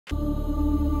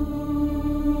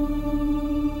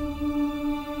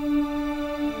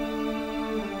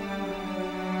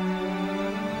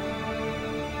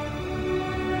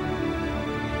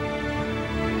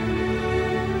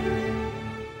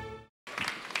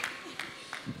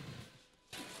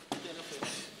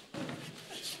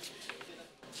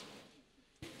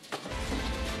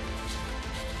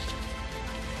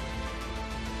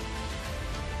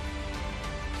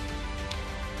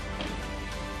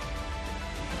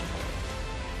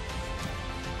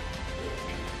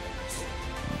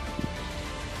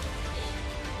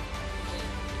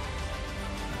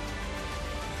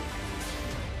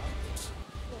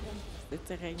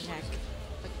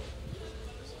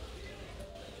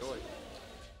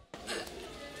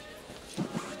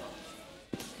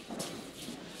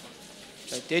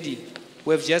Daddy,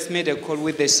 we've just made a call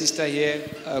with the sister here,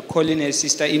 calling her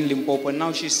sister in Limpopo.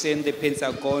 Now she's saying the pains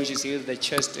are gone. She says the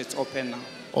chest is open now.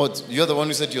 Oh, you're the one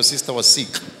who said your sister was sick?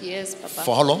 Yes, Papa.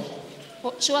 For how long?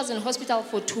 She was in hospital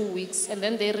for 2 weeks, and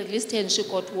then they released her and she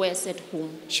got worse at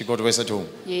home. She got worse at home?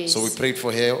 Yes. So we prayed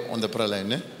for her on the prayer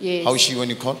line, eh? Yes. How is she when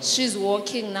you call? She's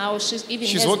walking now. She's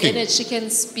has walking? energy. She can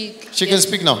speak. She can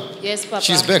speak now? Yes, Papa.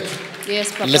 She's back?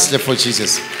 Yes, Papa. Let's live for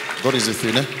Jesus. God is with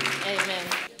you, eh? Amen.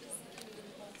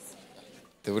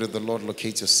 The word of the Lord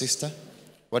locates your sister.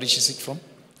 What is she sick from?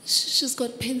 She's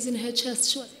got pains in her chest.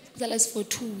 She was hospitalized for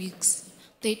 2 weeks.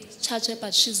 They charged her,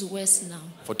 but she's worse now.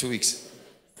 For 2 weeks.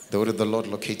 The word of the Lord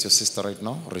locates your sister right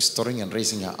now, restoring and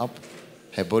raising her up.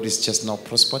 Her body is just now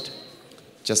prospered.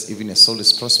 Just even her soul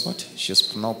is prospered. She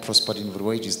is now prospered in every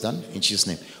way it is done. In Jesus'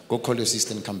 name. Go call your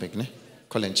sister and come back. Ne?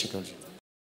 Call and check out.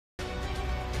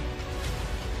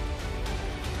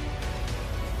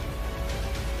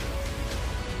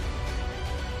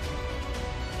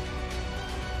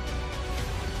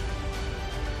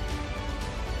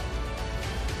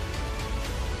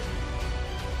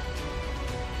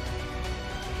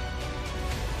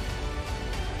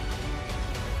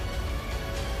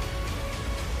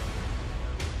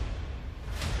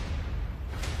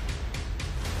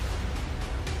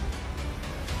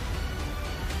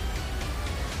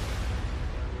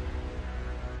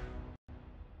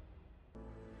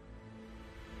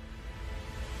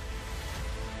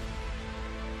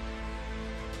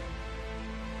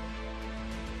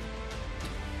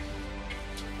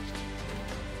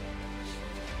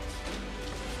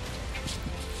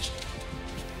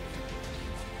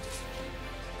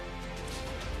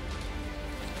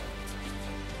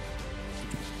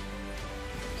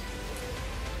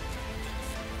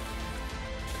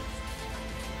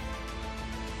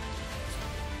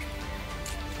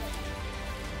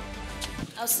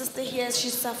 Our sister here,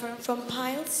 she's suffering from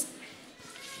piles.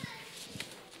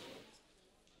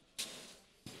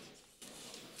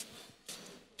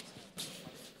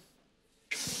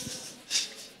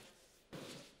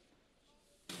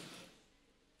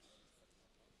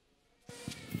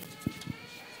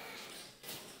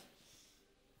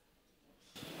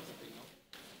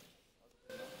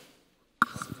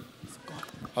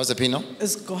 How's the pain now?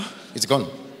 It's gone. It's gone.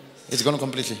 It's gone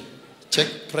completely. Check,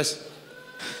 press.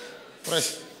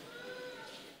 Press.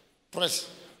 Press.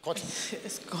 Cut.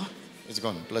 It's gone. It's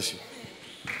gone. Bless you.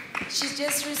 She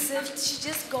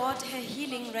just got her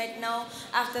healing right now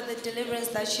after the deliverance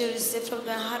that she received from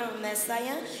the heart of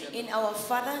Messiah in our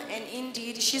Father. And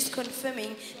indeed, she's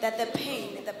confirming that the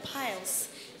pain, the piles,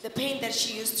 the pain that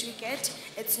she used to get,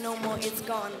 it's no more, it's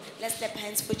gone. Let's clap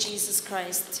hands for Jesus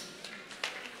Christ.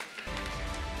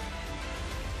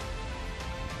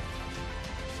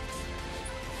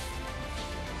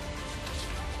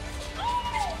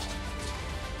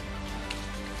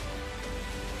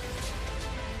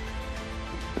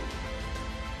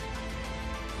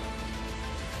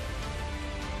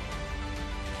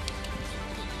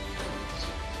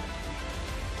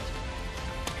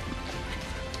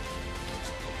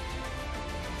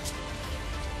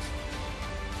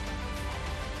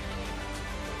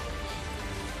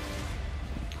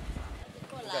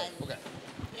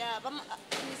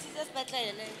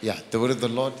 Yeah, the word of the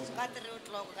Lord.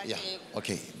 Yeah,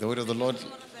 okay. The word of the Lord.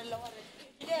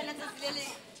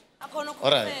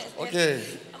 All right, okay,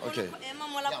 okay.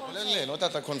 Yeah, not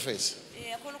that I confess.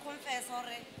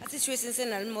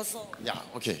 Yeah,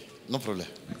 okay, no problem.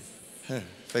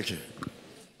 Thank you.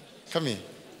 Come here.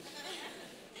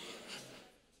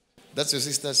 That's your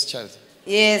sister's child?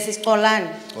 Yes, it's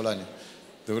Kolani. Kolani.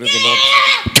 The word of the Lord.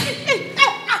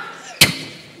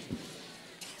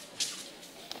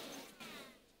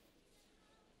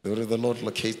 The word of the Lord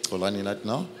locate Kolani right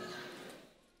now.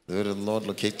 The word of the Lord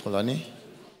locate Kolani.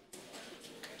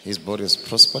 His body is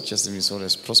prospered, just as his soul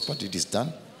is prospered. It is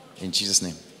done in Jesus'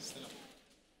 name.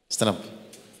 Stand up.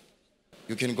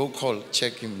 You can go call,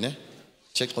 check him, ne?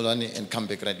 Check Olani and come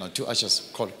back right now. 2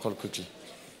 ushers, call quickly.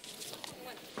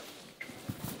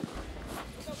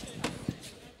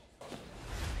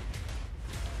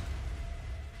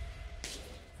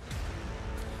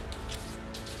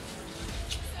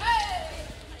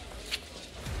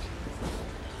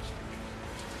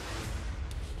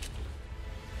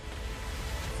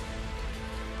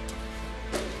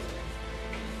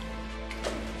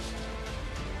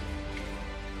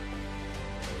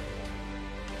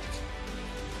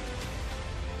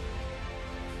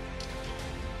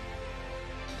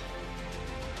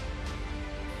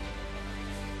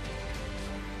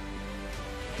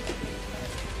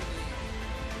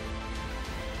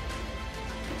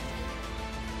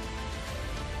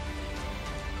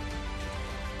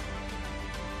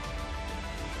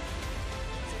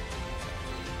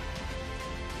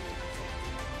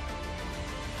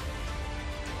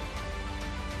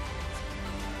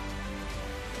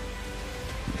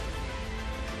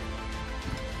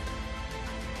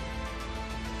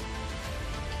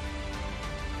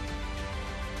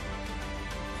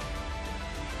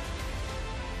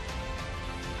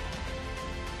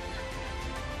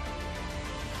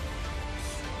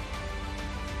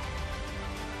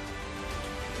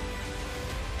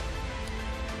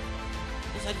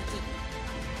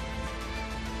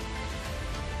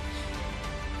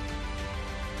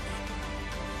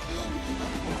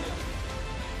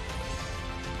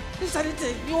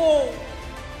 Yo.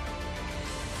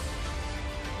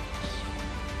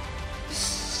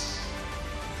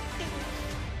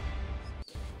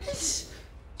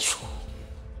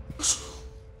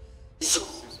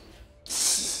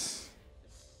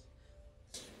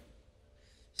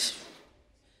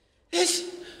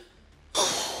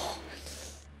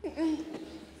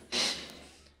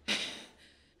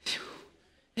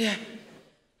 Yeah.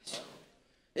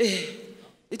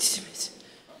 It is a mess.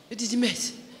 It is a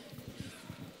mess.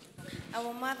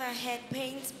 Our mother had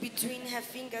pains between her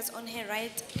fingers on her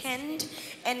right hand,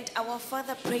 and our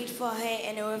father prayed for her,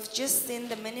 and we've just seen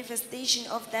the manifestation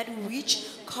of that which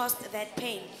caused that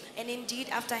pain. And indeed,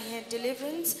 after her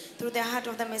deliverance through the heart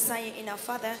of the Messiah in our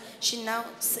father, she's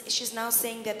now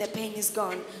saying that the pain is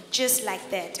gone, just like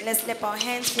that. Let's clap our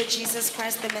hands for Jesus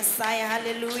Christ, the Messiah.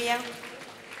 Hallelujah.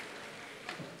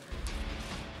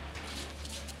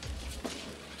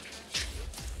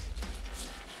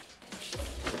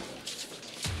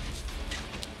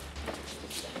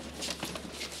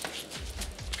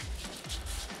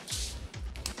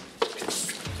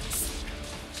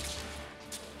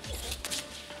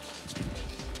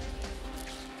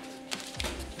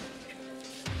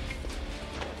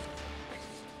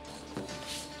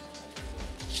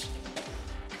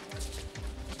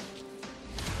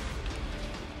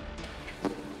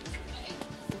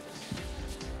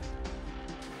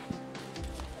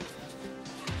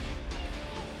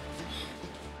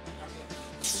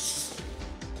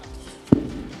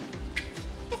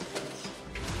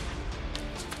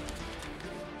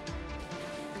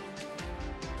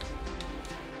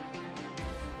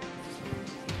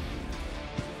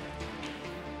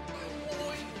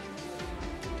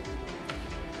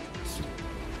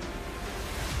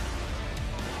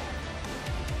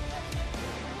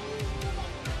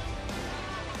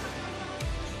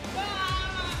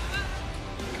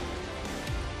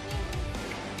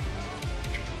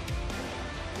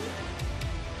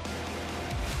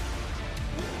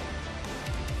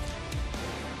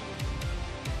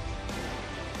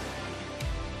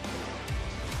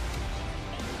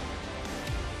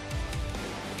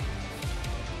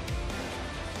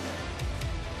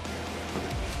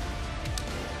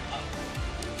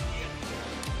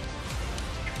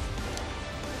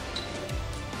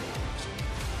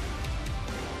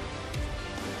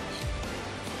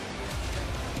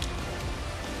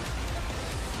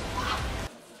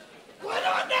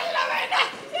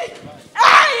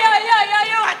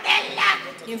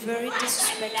 You're very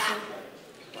disrespectful.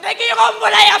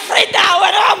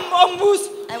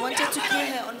 I wanted to kill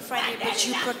her on Friday, but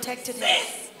you protected her.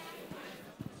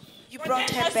 You brought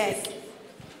her back.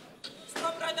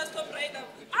 Stop right now, stop right now.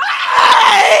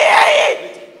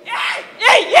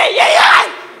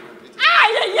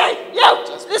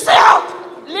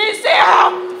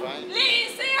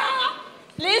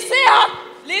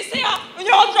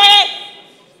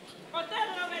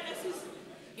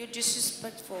 You're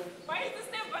disrespectful. Why is this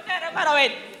thing better?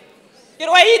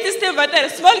 Why is this thing better?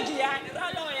 Small Gian.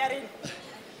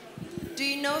 Do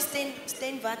you know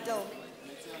Steenvatel?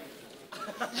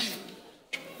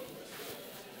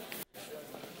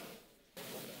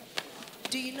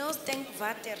 Do you know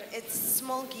Steenvater? It's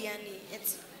small Guyana.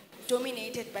 It's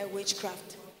dominated by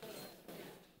witchcraft.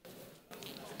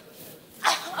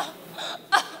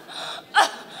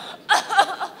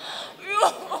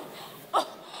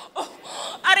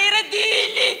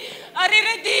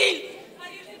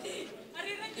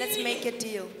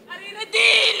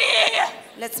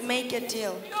 Let's make a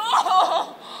deal.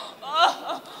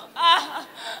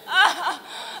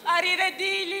 Are you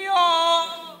ready,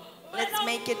 Let's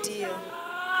make a deal.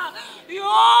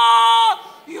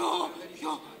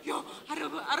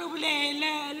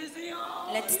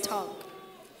 Let's talk.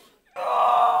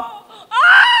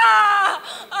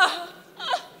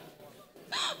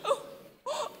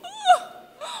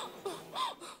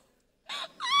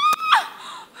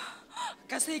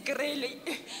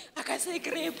 I can say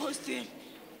great posting.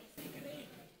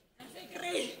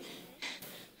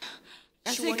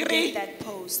 She won't get that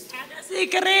post.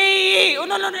 Oh,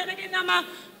 no.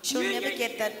 She'll never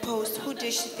get that post. Who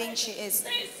does she think she is?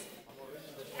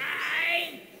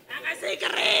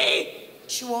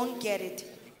 She won't get it.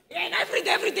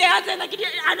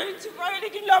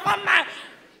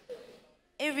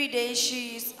 Every day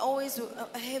she's always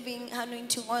having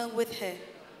anointing oil with her.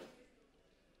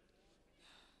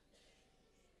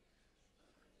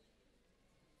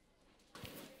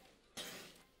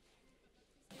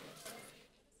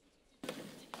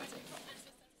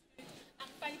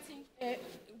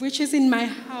 Which is in my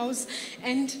house,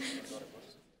 and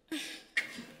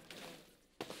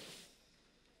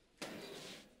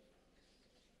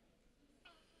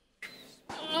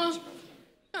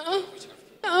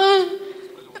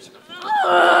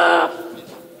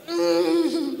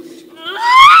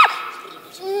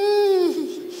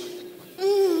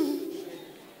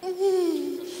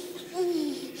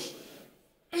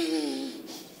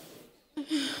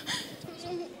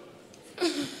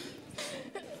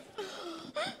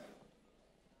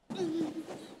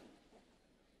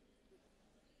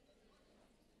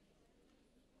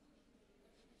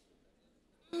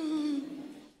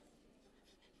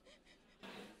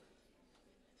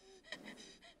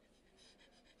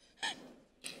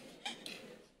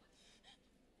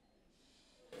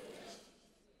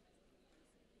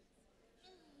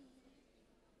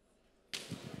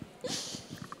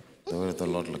The word of the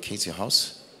Lord locates your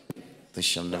house. This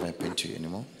shall never happen to you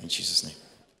anymore. In Jesus' name.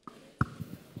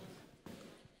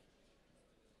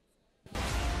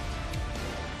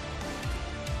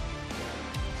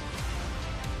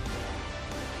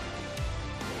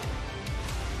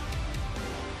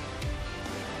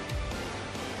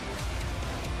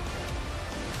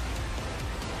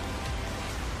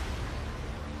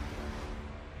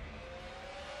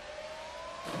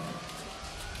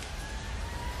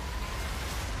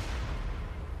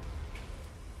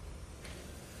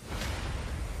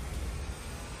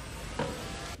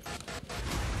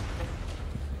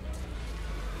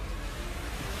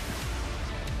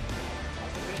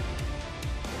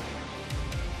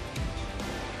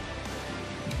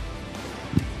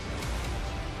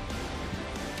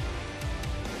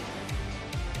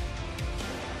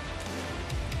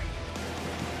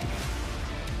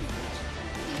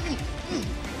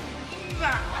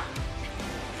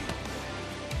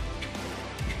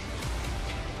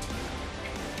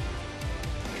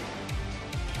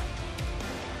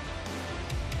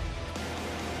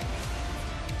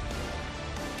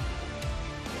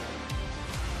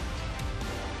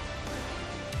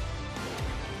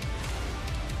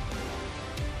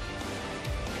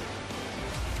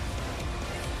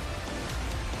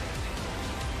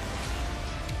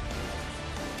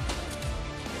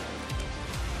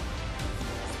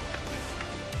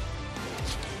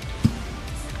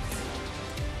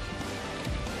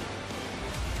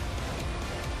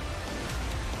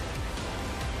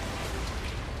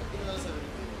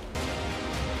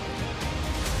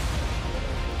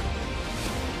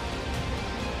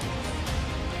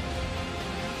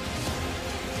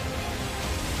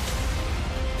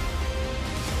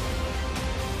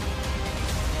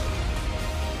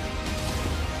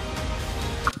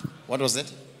 What was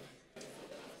it?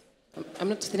 I'm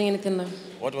not feeling anything now.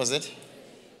 What was it?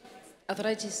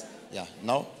 Arthritis. Yeah.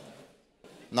 Now?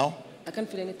 Now? I can't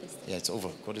feel anything. Yeah, it's over.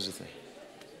 God is with me.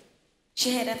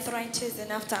 She had arthritis,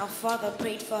 and after our father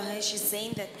prayed for her, she's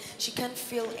saying that she can't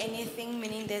feel anything,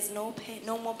 meaning there's no pain,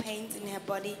 no more pains in her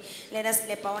body. Let us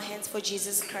clap our hands for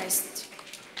Jesus Christ.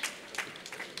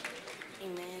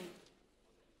 Amen.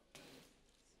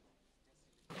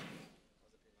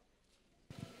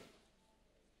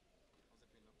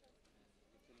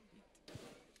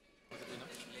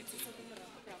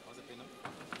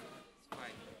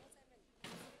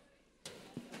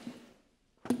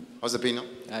 How's the pain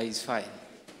now? He's fine.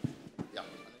 Yeah.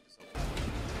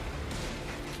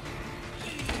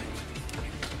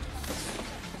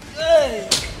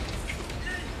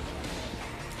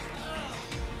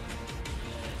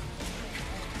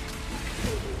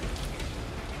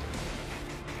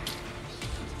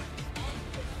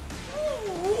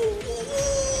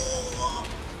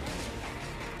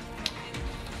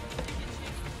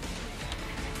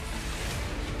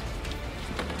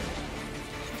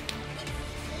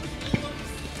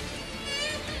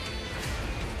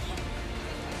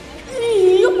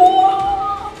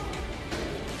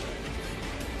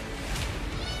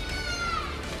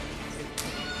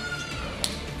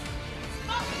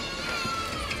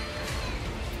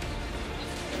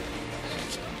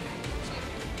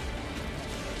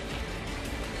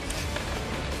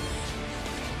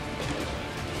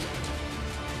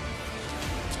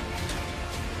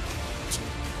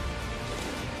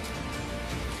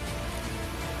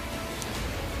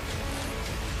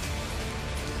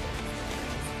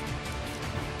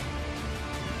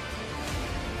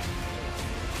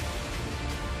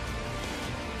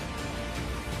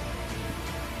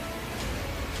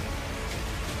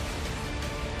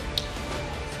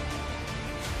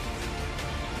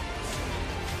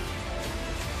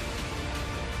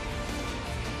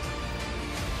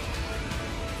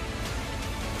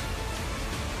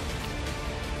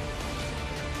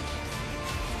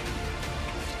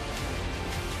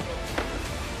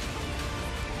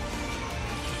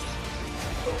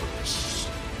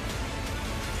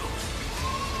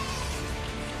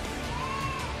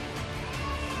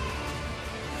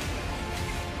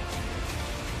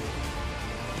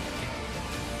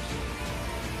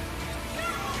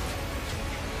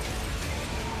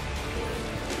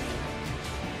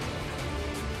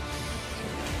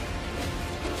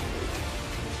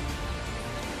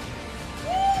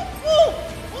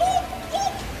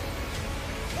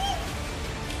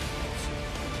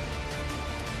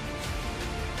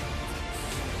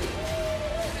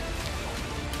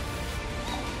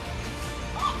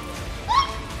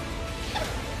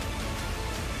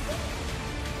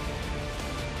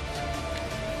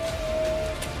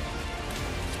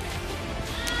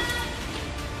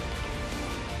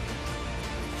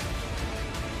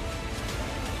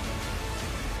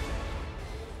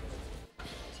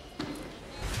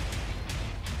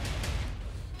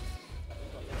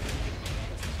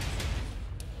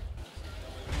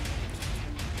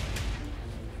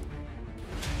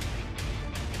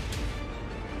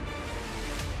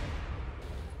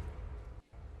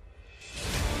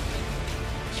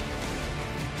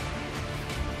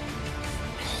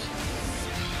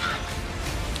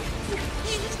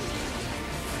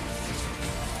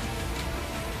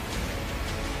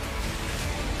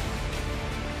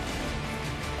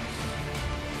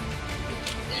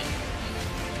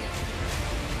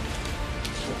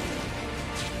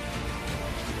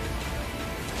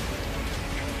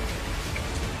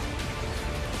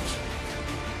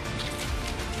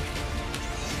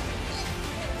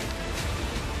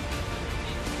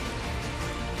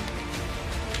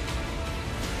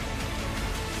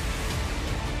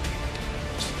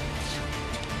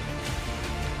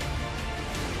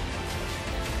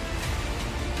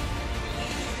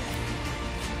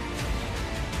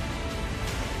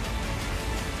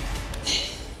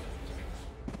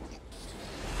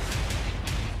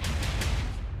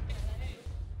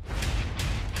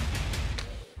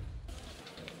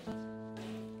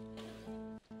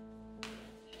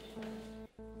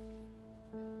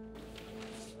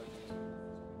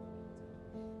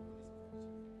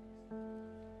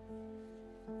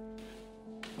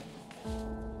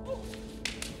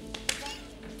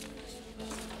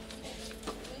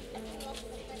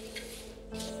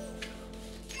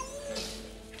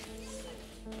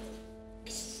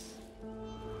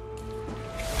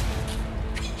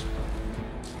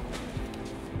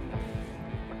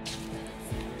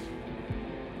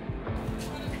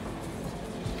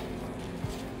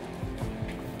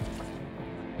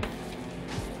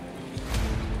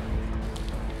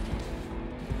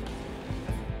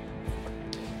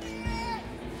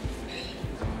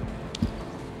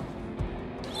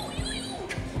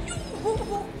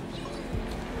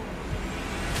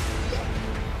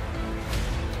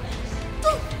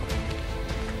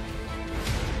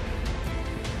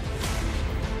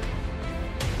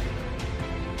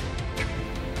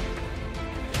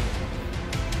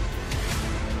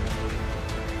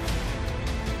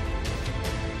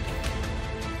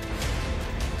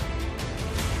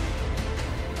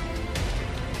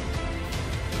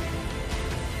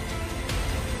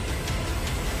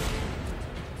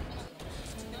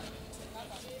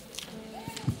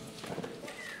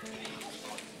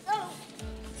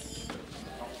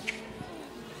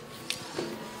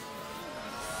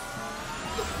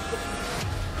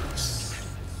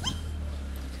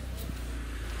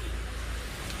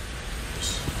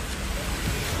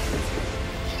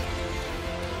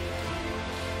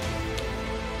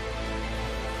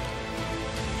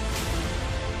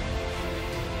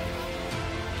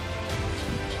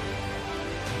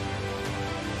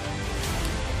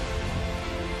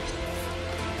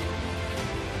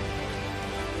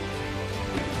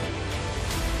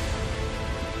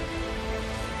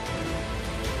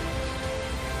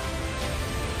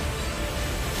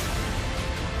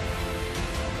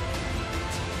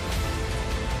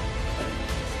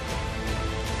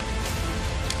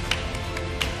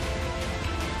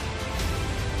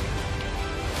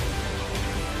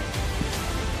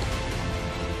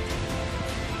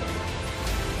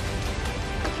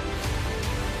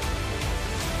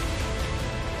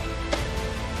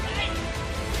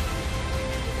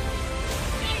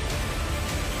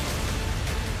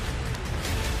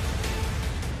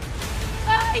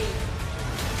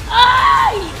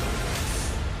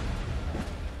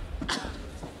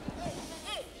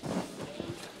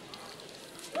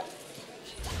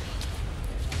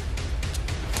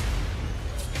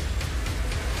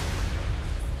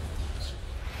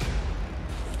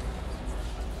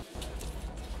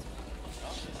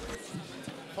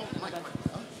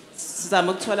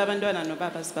 Sizama ukuthola abantwana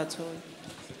nobaba sibathole.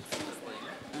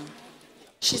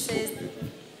 She says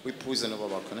Uyiphuze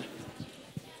nobaba wakho ne?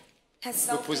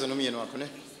 herself. Uyiphuze nomyeni wakho ne?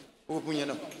 Uphi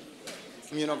umyeni wakho?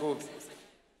 Umyeni wakho uphi?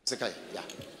 Sekhaya. Yeah.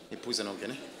 Iphuze nonke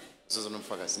ne? Uzoza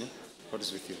nomfakazi ne? God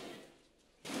is with you.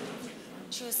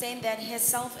 She was saying that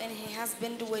herself and her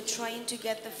husband were trying to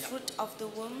get the fruit of the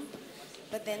womb,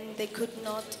 but then they could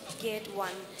not get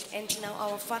one. And now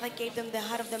our Father gave them the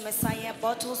heart of the Messiah,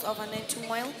 bottles of anointing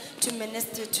oil to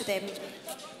minister to them.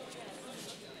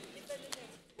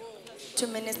 To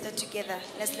minister together.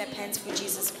 Let's clap hands for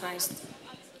Jesus Christ.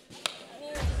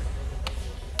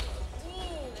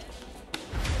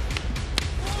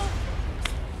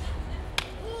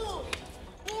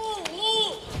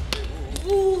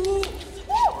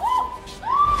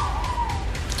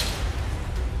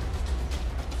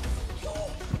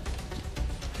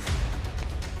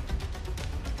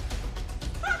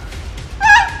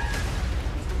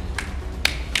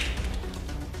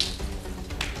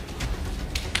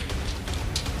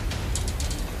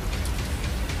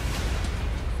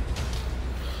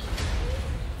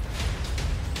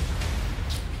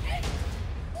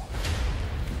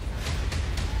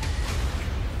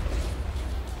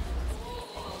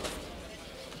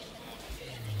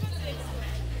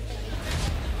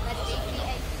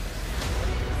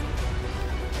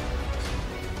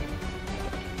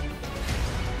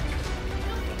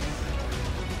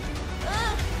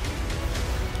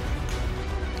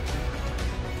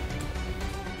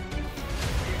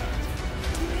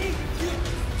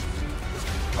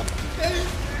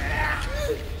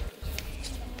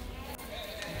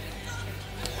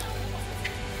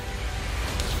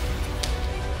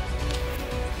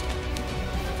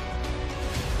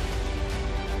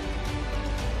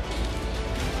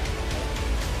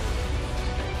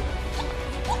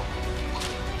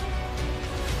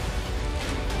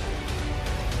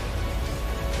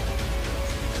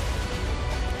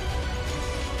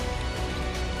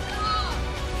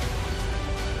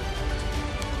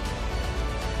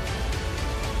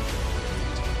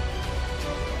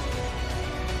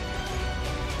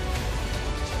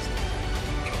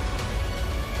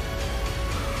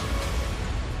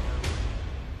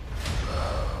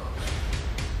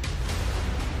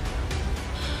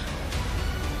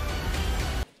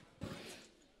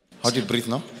 How do you breathe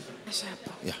now?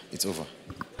 Yeah, it's over.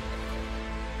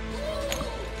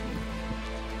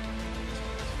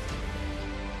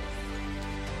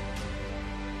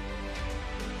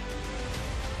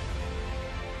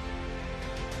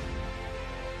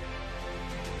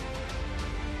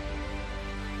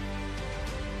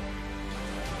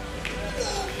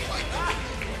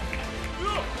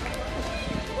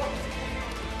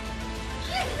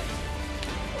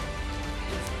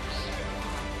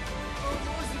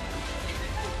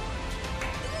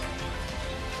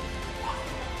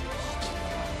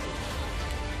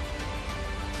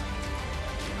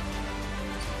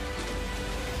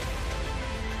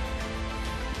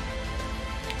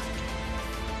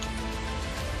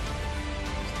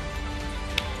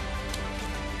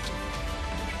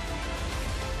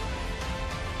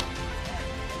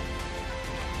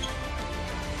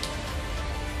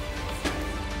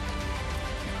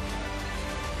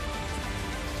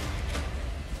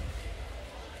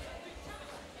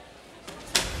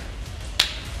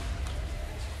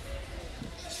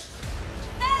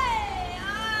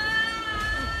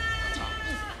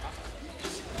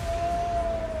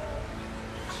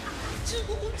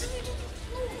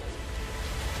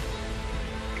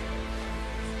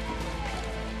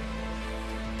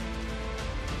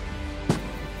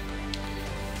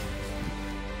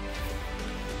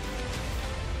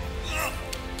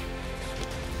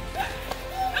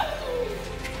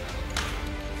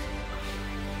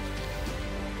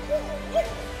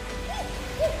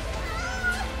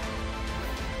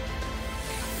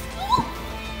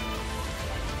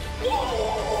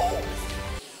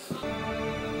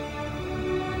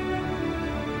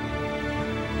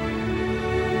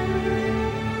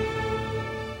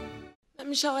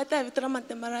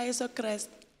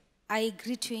 I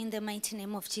greet you in the mighty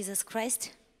name of Jesus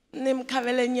Christ. My name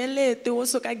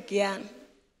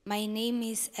My name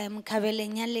is Kabele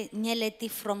Nyeleti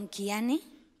from Kiani.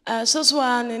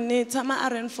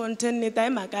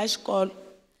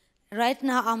 Right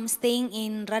now I'm staying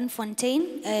in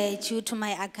Randfontein due to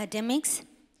my academics.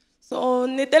 So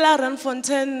nitela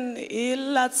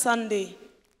Randfontein last Sunday.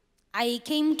 I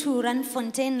came to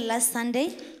Randfontein last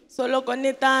Sunday. So loko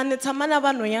ni tshama na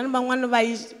vanhwanyana van'wana va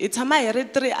hi tshama hi ri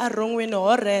 3 arongweni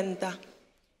ho renta.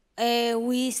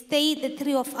 We stay, the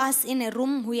 3 of us, in a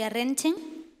room we are renting.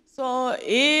 So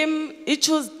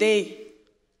Tuesday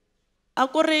A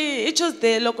ku ri hi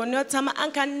Tuesday loko ni yo tshama a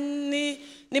ni kha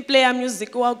ni play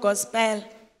music wa gospel.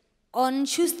 On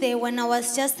Tuesday, when I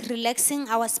was just relaxing,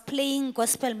 I was playing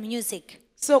gospel music.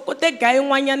 So ku te guy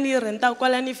yin'wanyana yi rhentaka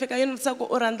kwala ni fika yi ni vutisa ku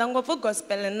u rhandza ngopfu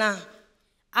gospel na.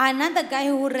 Another guy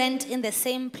who rent in the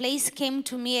same place came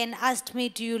to me and asked me,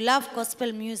 "Do you love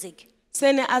gospel music?"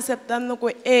 Se ni accepta ni ku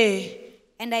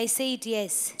And I said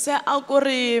yes. Se a ku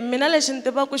ri mina lexi ni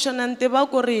tivaka xona ni tiva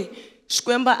ku ri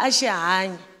Xikwembu a xi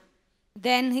hanyi.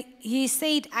 Then he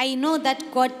said, "I know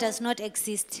that God does not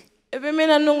exist." Ivi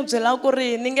mina ni n'wi byela ku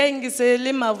ri ni nge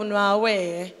yingiseli mavunwa ya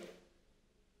wehe.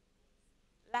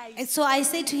 And so I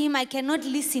said to him, "I cannot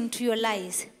listen to your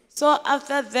lies." So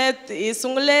after that hi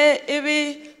sungule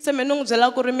ivi se mina ni n'wi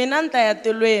byela ku ri mina ni ta ya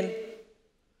tilweni.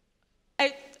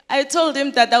 I told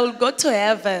him that I will go to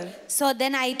heaven. So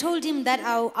then I told him that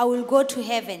I will go to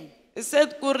heaven. He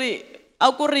said ku ri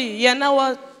a ku ri yena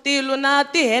wa tilo na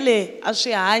tihele a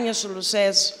swi hanyi swilo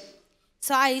sweswo.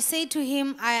 So I said to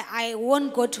him, I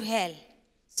won't go to hell.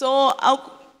 So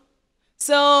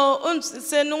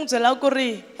se ni n'wi byela ku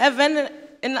ri heaven,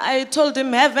 and I told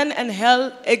him heaven and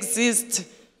hell exist.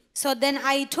 So then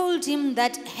I told him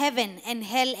that heaven and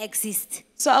hell exist.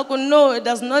 So I could know it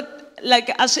does not,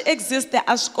 like as it exists,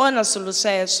 as kona swilo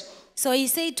sweswo. So he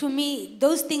said to me,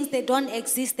 those things, they don't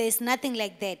exist. There's nothing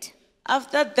like that.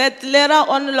 After that, later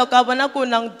on, loko a vona ku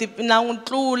na n'wi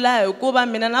tlula hikuva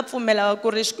mina na pfumela ku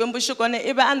ri Xikwembu xi kona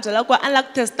ivi a ni byela ku a ni lava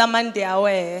ku testa mandi ya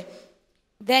wehe.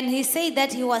 Then he said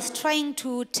that he was trying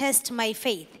to test my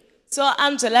faith. So a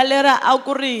ni byela lera a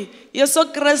ku ri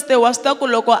Yesu Kreste wa swi tiva ku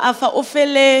loko a fa u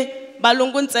fele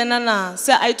valungu ntsena na.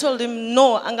 So I told him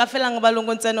no, a nga felanga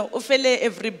valungu ntsena, u fele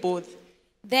everybody.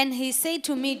 Then he said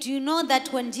to me, "Do you know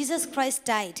that when Jesus Christ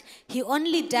died, he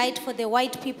only died for the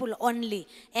white people only?"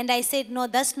 And I said, "No,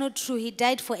 that's not true. He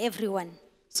died for everyone."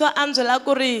 So a ni byela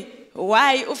ku ri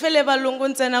why u fele valungu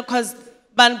ntsena cause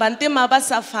vanhu vantima va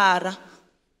safara.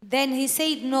 Then he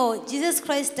said, "No, Jesus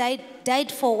Christ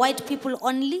died for white people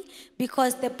only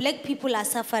because the black people are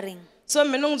suffering." So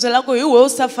mina ni n'wi byela ku hi wehe u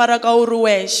safaraka u ri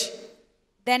wexe.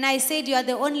 Then I said, "You are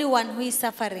the only one who is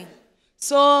suffering."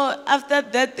 So after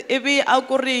that ivi a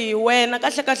ku ri wena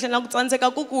kahle kahle na ku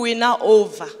tsandzeka ku ku wina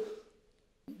over.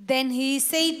 Then he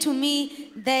said to me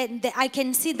that I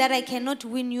can see that I cannot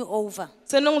win you over.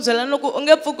 Se ni n'wi byela ni ku u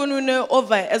nge pfuki ni wine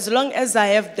over as long as I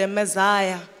have the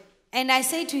Messiah. And I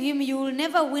said to him, "You will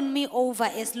never win me over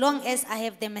as long as I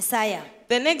have the Messiah."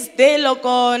 The next day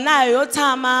loko na ha yo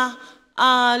tshama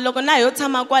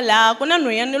kwala ku na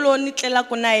nhwanyana lowu ni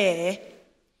tlelaku na yehe.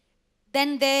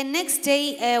 Then the next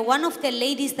day, one of the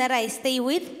ladies that I stay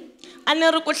with, A ni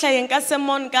ri ku hlayeni ka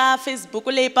sermon ka Facebook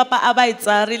leyi papa a va yi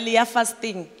tsarile ya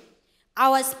fasting. I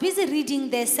was busy reading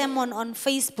the sermon on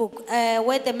Facebook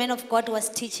where the man of God was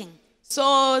teaching.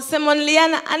 So sermon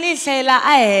liyana a ni yi hlayela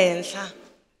a henhla.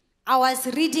 I was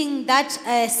reading that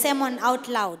sermon out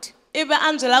loud. Ivi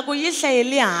a ni byela ku yi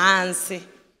hlayeli hansi.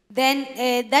 Then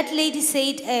that lady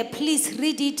said, "Please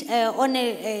read it on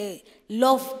a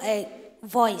low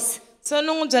voice." So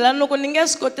ni n'wi byela ni ku ni nge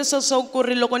swi koti sweswo ku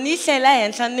ri loko ni yi hlayela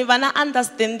henhla ni va na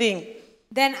understanding.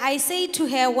 Then I say to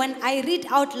her, when I read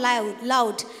out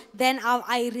loud, then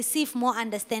I receive more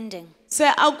understanding. Se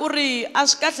a ku ri a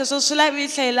swi kahle swo swi lavi yi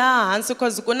hlayela hansi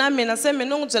cause ku na mina se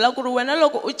mina ni n'wi byela ku ri wena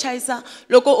loko u chayisa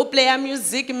loko u playa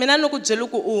music mina ni ku byeli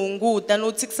ku u hunguta ni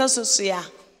u tshikisa sweswiya.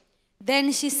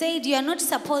 Then she said, "You are not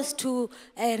supposed to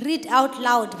read out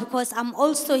loud because I'm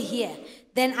also here."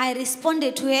 Then I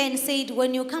responded to her and said,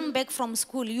 "When you come back from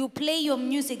school, you play your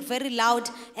music very loud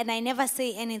and I never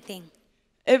say anything."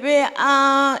 Ivi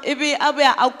a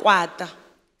vuya a kwata.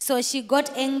 So she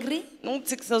got angry. Ni n'wi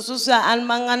tshikisa sweswiya a ni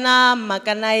vanga na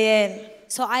mhaka na yena.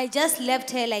 So I just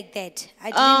left her like that.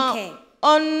 I didn't care.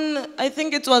 On I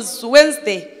think it was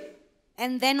Wednesday.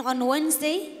 And then on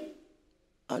Wednesday,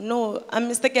 No, I'm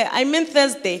mistaken. I mean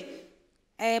Thursday.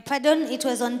 pardon, it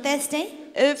was on Thursday.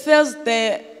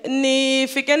 Thursday ni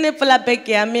fike ni pfula bag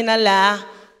ya mina laha.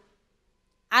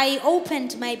 I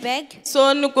opened my bag.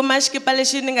 So ni kuma xikipa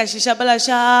lexi ni nga xi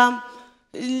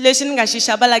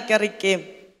xava la kerekeni.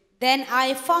 Then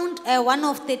I found one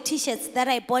of the t-shirts that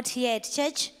I bought here at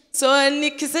church. So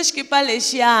ni khise xikipa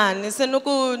lexiyani se ni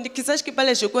ku ni khisa xikipa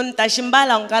lexi hi ku ni ta xi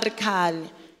mbala ku nga ri khale.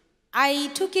 I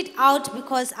took it out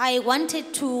because I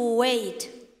wanted to wear it.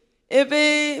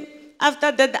 Ivi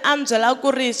after that a ni byela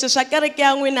ku ri swilo swa kereke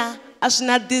ya n'wina a swi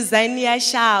na design ya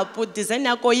sharp, design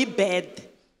ya ko yi bad.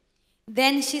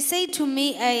 Then she said to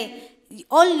me,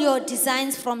 "All your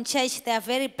designs from church, they are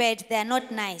very bad, they are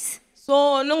not nice." So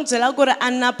So nung byela ku ri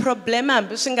a na problem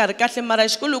hambi swi nga ri kahle mara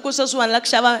xikulu ku sweswiwani la ku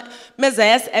xava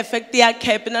Messiah's effect ya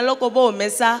cap na loko vo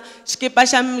humesa xikipa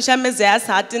xa Messiah's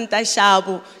hat ni ta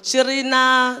xavo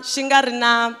xi nga ri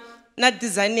na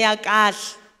design ya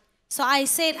kahle. So I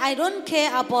said, I don't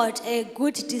care about a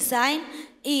good design.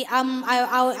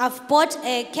 I've bought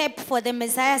a cap for the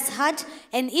Messiah's hat,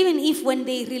 and even if when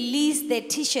they release the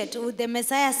t-shirt with the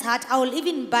Messiah's hat, I will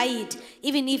even buy it,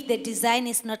 even if the design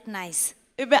is not nice.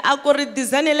 Ibe a ku ri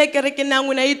design le kerekeni ya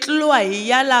n'wina yi tluliwa hi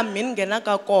ya laha mi ni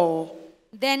nghenaka koho.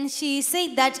 Then she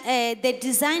said that the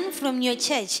design from your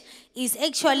church is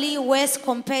actually worse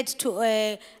compared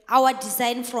to our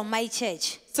design from my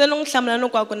church. Se ni n'wi hlamula ni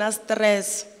ku a ku na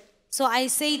stress. So I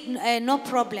said, no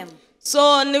problem.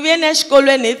 So ni vuye ni ya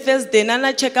xikolweni hi Thursday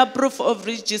na cheka proof of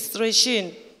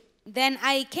registration. Then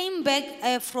I came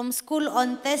back from school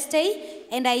on Thursday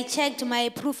and I checked my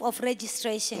proof of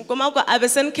registration. Kuma ku a ve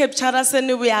se ni capture se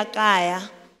ni vuya kaya.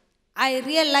 I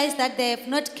realized that they have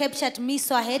not captured me,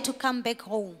 so I had to come back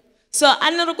home. So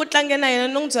a ni ri ku tlangeni na yena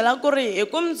ni n'wi byela ku ri hi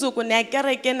ku mundzuku ni ya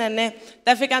kerekeni ne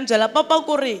ta fika ni byela papa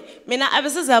ku ri mina a ve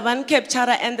se za va ni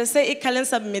capture and se i khale ni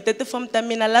submite tifomo ta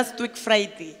mina last week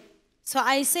Friday. So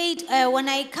I said, when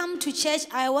I come to church,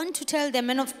 I want to tell the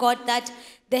men of God that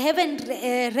they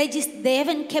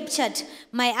haven't captured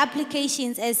my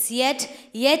applications as yet.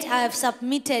 Yet I have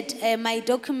submitted my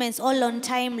documents all on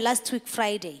time last week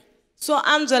Friday. So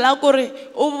a ni byela ku ri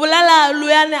u vulala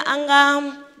luyani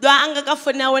anga ka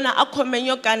foni ya wena a khome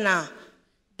nyoka na.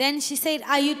 Then she said,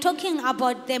 are you talking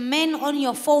about the man on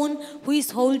your phone who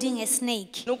is holding a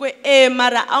snake? Ni ku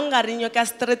mara a nga ri nyoka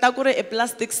straight a ku ri a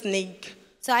plastic snake.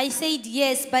 So I said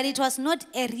yes, but it was not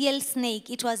a real snake.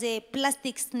 It was a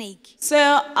plastic snake. Se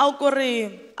a ku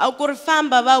ri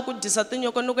famba va ku dyisa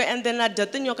tinyoka ni ku ende na dya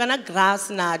tinyoka na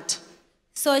grass na dya.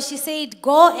 So she said,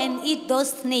 go and eat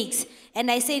those snakes.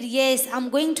 And I said, yes, I'm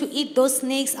going to eat those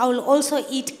snakes. I will also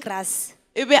eat grass.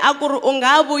 Ibe a ku ri u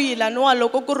nga vuyila ni wa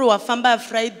loko ku ri wa famba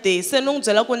Friday se ni n'wi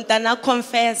byela ku ni ta na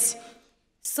confess.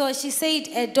 So she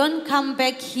said, don't come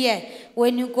back here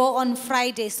when you go on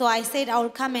Friday. So I said, I will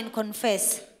come and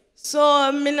confess.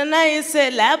 So mina na yi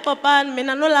se la papa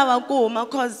mina no lava ku huma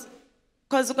cause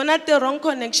ku na ti wrong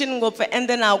connection ngopfu and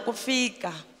then a ku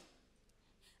fika.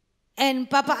 And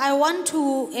Papa, I want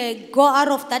to go out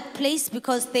of that place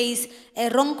because there is a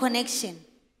wrong connection.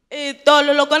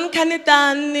 Tolo loko ni kha ni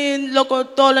ta ni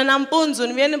loko tolo nampundzu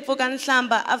ni vuye ni pfuka ni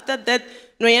hlamba after that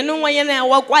n'wanyana un'wanyana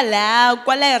wa kwala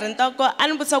hi rentako a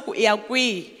ni vutisa ku i ya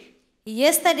kwihi.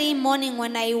 Yesterday morning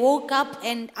when I woke up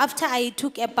and after I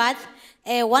took a bath,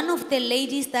 one of the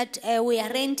ladies that we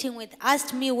are renting with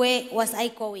asked me where was I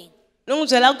going. Ni n'wi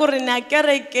byela ku ri ni ya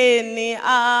kerekeni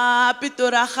a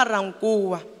Pitori a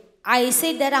Garankuwa. I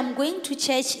said that I'm going to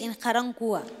church in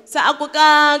Garankuwa. Se a ku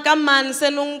ka mani se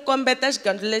ni n'wi kombeta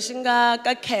xigandlo lexi nga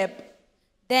ka cap.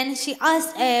 Then she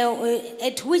asked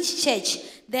at which church.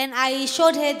 Then I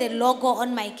showed her the logo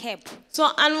on my cap. So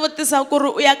a ni vutisa ku ri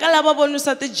u ya ka lava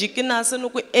vonisa tijiki na se ni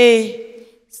ku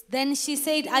Then she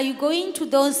said, are you going to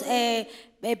those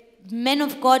men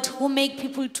of God who make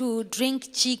people to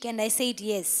drink cheek? And I said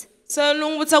yes. Se ni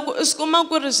n'wi vutisa ku u swi kuma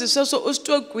ku ri swi sweswo u swi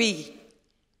twe kwihi.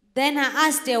 Then I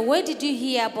asked her, where did you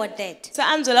hear about that? Se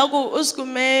a ni byela ku u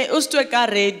swi twe ka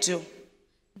radio.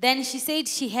 Then she said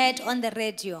she heard on the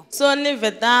radio. So ni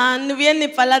vheta ni vuye ni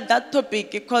pfala that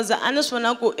topic because a ni swi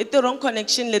vona ku i ti wrong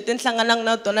connection leti ni hlanganaka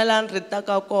na tona laha ni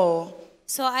ritaka koho.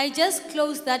 So I just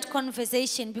closed that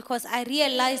conversation because I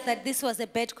realized that this was a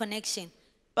bad connection.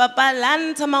 Papa laha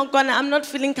ni tshamaka kona I'm not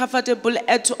feeling comfortable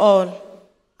at all.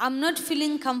 I'm not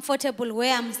feeling comfortable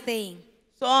where I'm staying.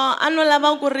 So a no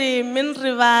lava ku ri mi ni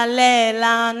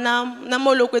rivalela na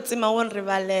mo lo kwetsima wo ni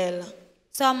rivalela.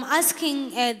 So I'm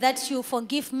asking that you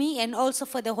forgive me and also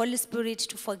for the Holy Spirit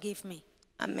to forgive me.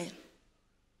 Amen.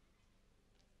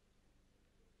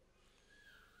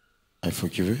 I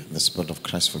forgive you. The Spirit of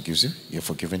Christ forgives you. You're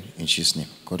forgiven in Jesus' name.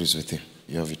 God is with you.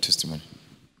 You have your testimony.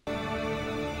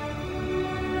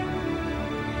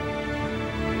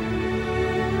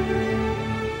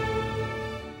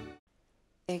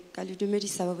 Ka le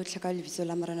dumedisa ba botlhe ka lebitso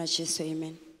la Morena Jesu,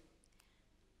 amen.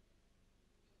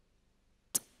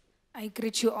 I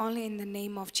greet you all in the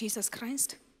name of Jesus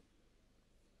Christ.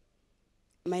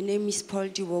 My name is Paul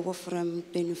Diwobo from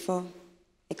 24,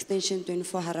 extension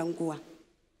 24 Harangua.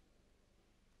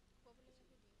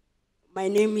 My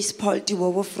name is Paul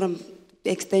Diwobo from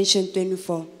extension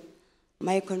 24.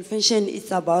 My confession is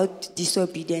about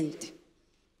disobedient.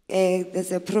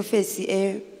 There's a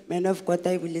prophecy, man of God,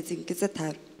 I will listen.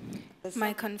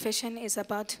 My confession is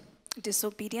about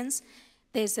disobedience.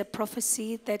 There's a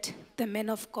prophecy that the man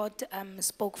of God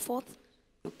spoke forth.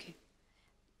 Okay.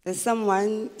 There's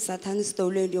someone, Satan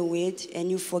stolen your word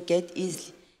and you forget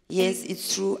easily. Yes,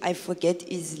 it's true, I forget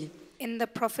easily. In the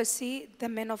prophecy, the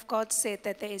man of God said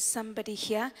that there is somebody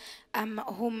here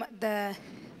whom the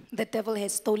devil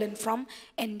has stolen from,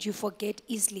 and you forget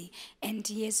easily. And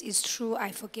yes, it's true,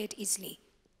 I forget easily.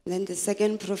 Then the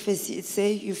second prophecy, it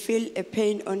says you feel a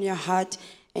pain on your heart,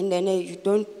 and then you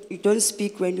don't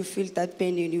speak when you feel that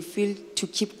pain, and you feel to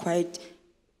keep quiet.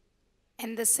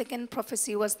 And the second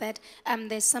prophecy was that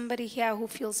there's somebody here who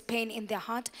feels pain in their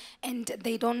heart, and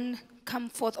they don't come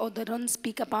forth or they don't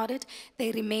speak about it.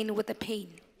 They remain with the pain.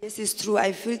 Yes, it's true.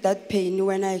 I feel that pain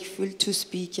when I feel to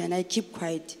speak and I keep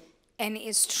quiet. And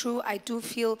it's true, I do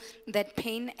feel that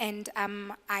pain, and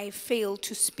I fail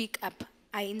to speak up.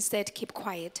 I instead keep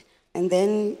quiet. And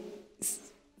then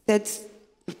that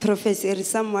prophecy is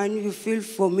someone you feel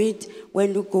vomit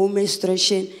when you go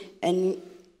menstruation and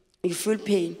you feel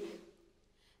pain.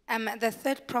 The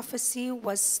third prophecy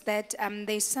was that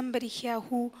there's somebody here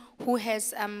who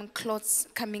has clots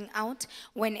coming out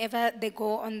whenever they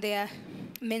go on their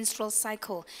menstrual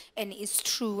cycle. And it's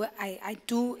true, I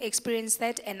do experience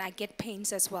that, and I get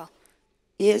pains as well.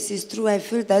 Yes, it's true. I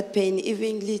feel that pain.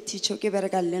 Even the teacher ke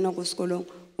bereka le nna ko sekolong,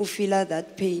 o feel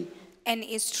that pain. And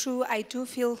it's true, I do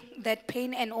feel that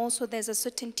pain. And also there's a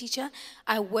certain teacher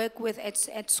I work with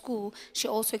at school. She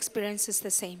also experiences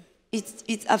the same.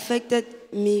 It affected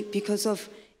me because of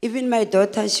even my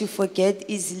daughter, she forget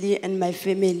easily, and my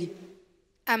family.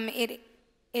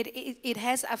 It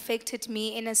has affected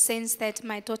me in a sense that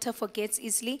my daughter forgets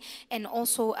easily, and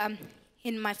also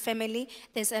in my family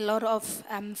there's a lot of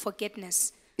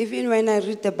forgetfulness. Even when I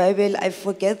read the Bible, I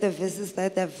forget the verses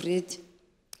that I've read.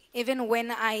 Even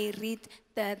when I read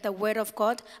the word of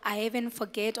God, I even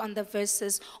forget on the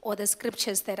verses or the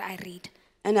scriptures that I read.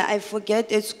 And I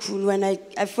forget at school when I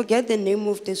forget the name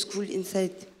of the school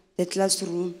inside the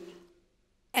classroom.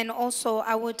 And also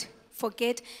I would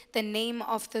forget the name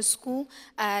of the school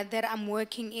that I'm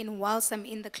working in whilst I'm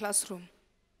in the classroom.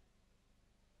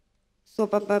 So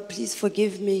Papa, please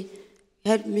forgive me.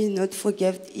 Help me not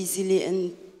forget easily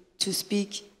and to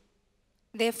speak.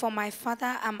 Therefore, my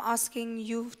Father, I'm asking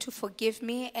you to forgive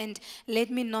me and let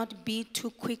me not be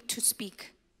too quick to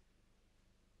speak.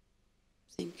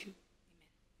 Thank you.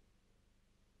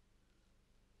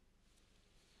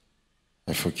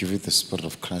 I forgive you. The Spirit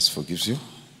of Christ forgives you.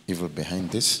 Evil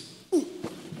behind this.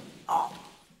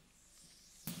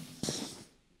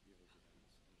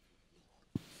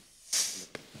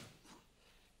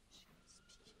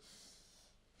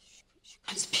 She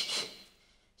can't speak.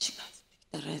 She can't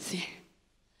speak the right thing.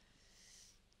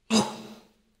 No. You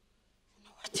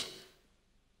know what?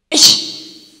 Ish.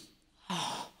 No.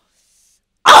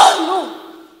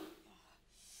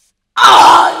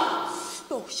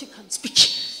 No, she can't speak.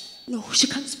 No, she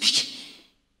can't speak.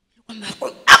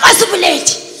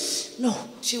 No.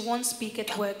 She won't speak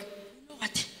at work. You know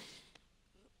what?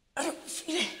 I don't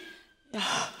feel it.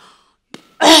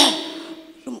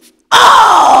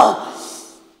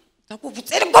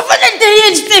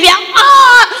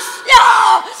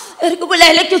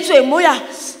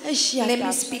 Let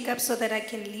me speak up so that I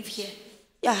can leave here.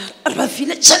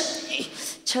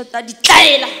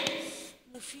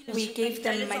 We gave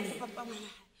them money.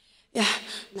 Yeah,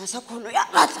 nasa khono ya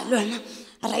batla le wena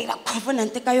ra ira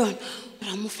covenant ka yona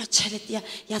ra mo fa tšhelete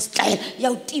ya style ya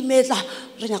o timetla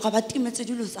re nyaka ba timetse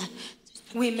dilo tsa.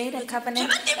 We made a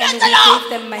covenant and we gave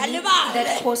them money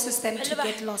that causes them to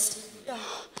get lost.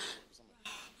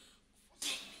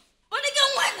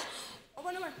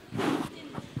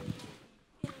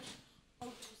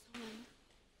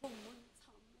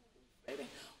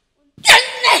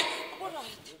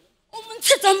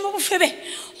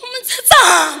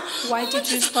 Why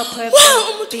did you stop her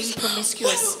from being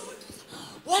promiscuous?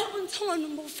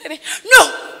 No!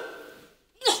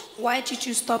 Why did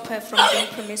you stop her from being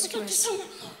promiscuous?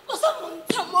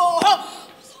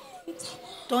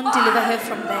 Don't deliver her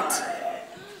from that.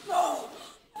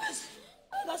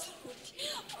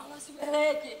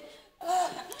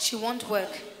 She won't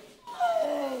work.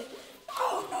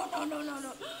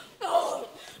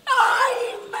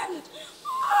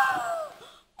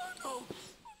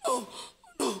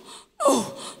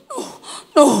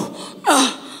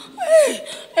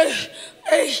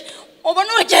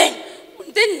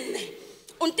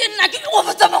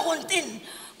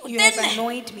 You have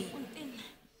annoyed me.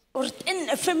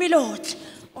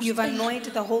 You've annoyed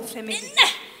the whole family.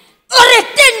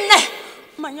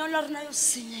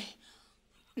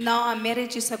 Now our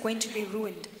marriages are going to be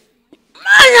ruined.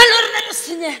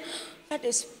 That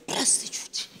is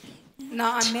prostitute.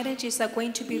 Now our marriages are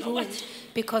going to be ruined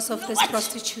because of this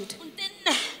prostitute.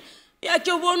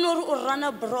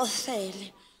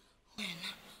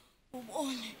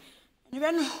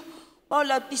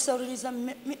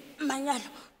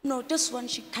 No, this one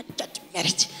she can't get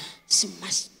married. She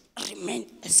must remain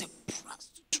as a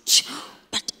prostitute.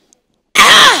 But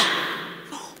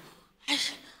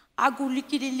I go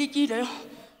licky.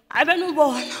 I don't know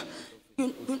what.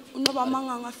 You know about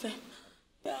manganga fe.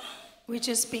 We're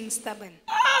just being stubborn.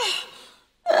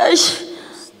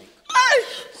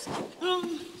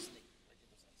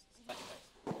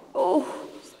 Oh,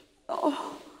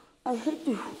 I hate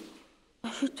you.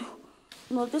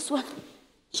 No, this one,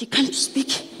 she can't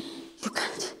speak. You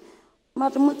can't.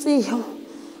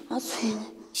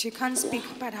 She can't speak,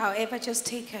 but however, just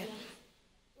take her.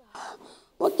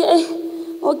 Okay,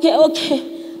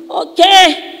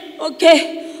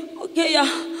 yeah.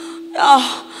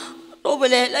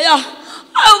 Obelela, yeah,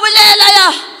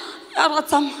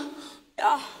 Ratsam,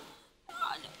 yeah.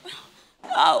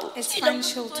 It's fine,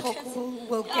 she'll talk.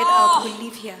 We'll get out, we'll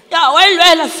leave here. Yeah,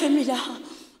 well, family. Yeah.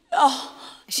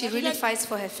 She really fights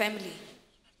for her family.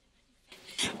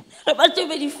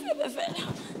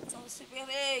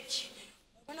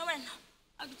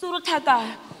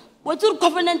 What's your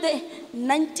covenant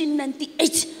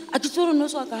 1998?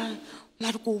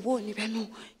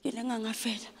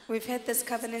 We've had this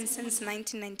covenant since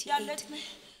 1998.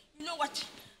 You know what?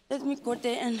 Let me go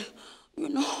there and, Let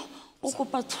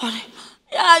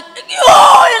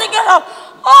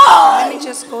me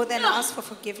just go there and ask for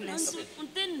forgiveness.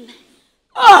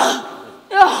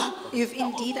 You've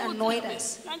indeed annoyed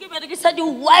us. You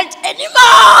wild animal!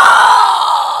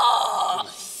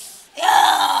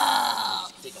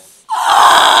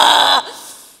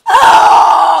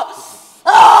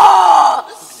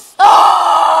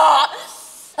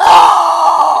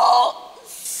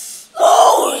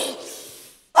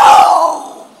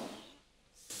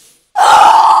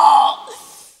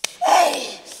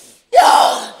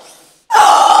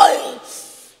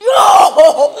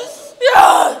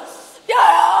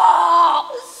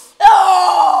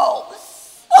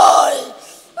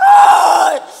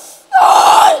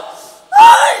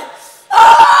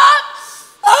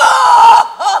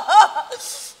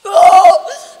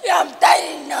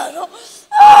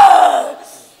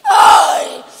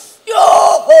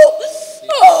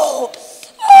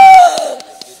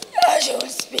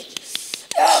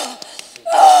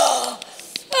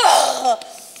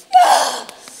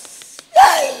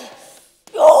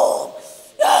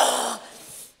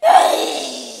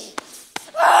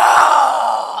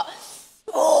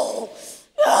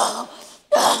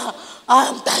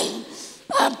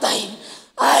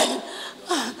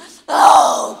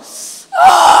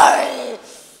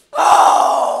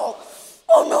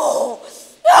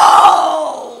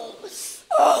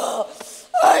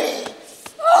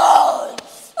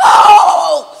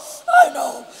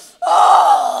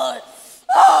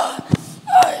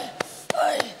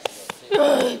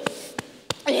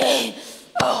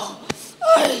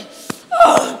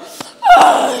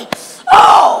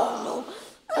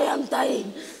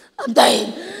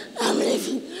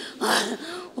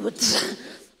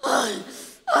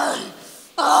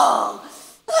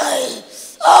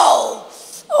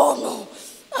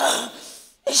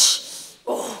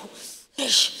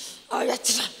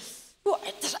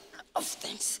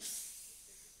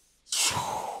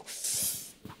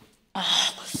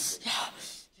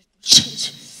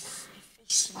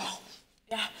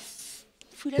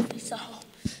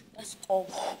 Let's go.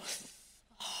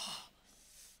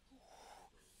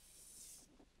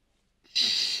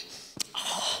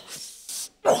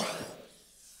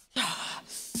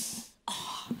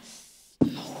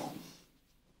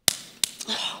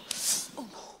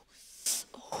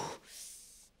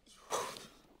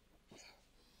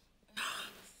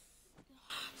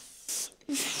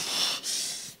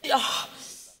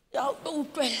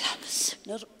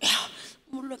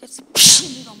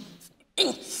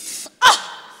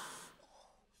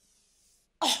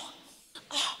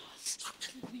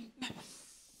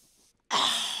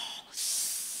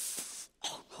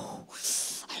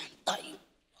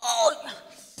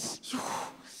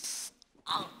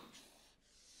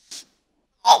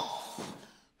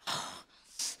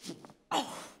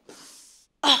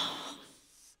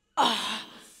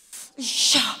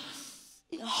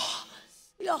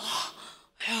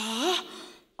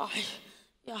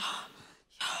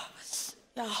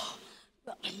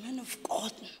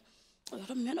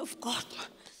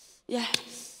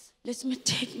 Let me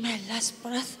take my last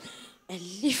breath and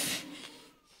live.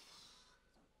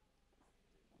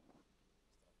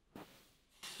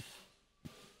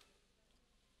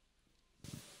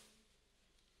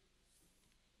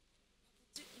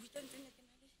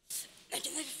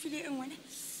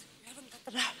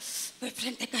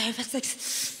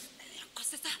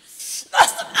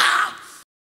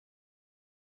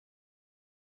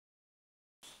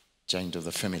 giant of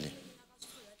the family.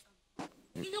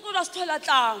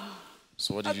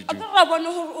 So what did you do?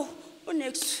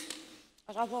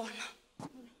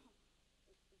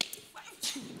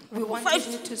 We wanted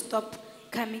her to stop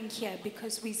coming here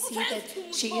because we see that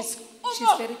she's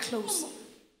very close.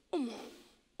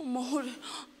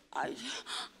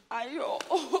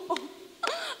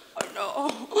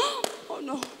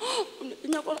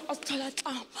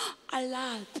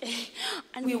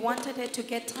 We wanted her to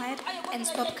get tired and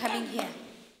stop coming here.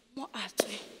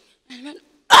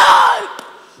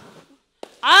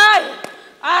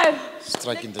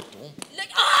 Striking the door.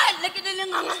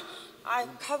 I'm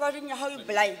covering how you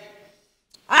blind.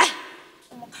 I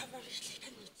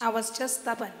was just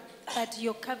stubborn, but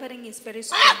your covering is very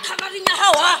strong.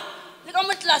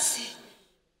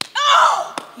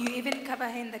 You even cover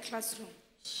her in the classroom.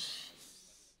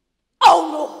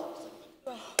 Oh no!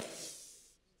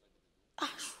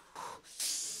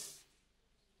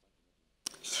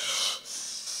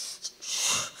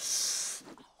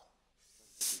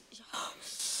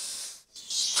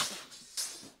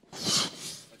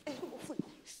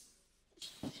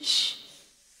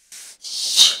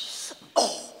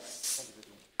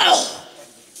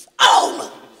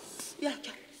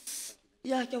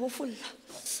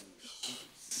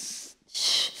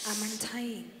 I'm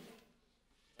untying.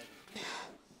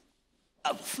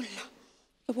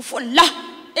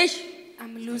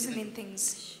 I'm loosening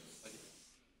things.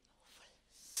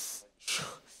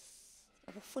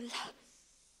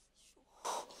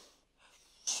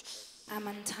 I'm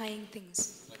untying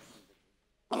things.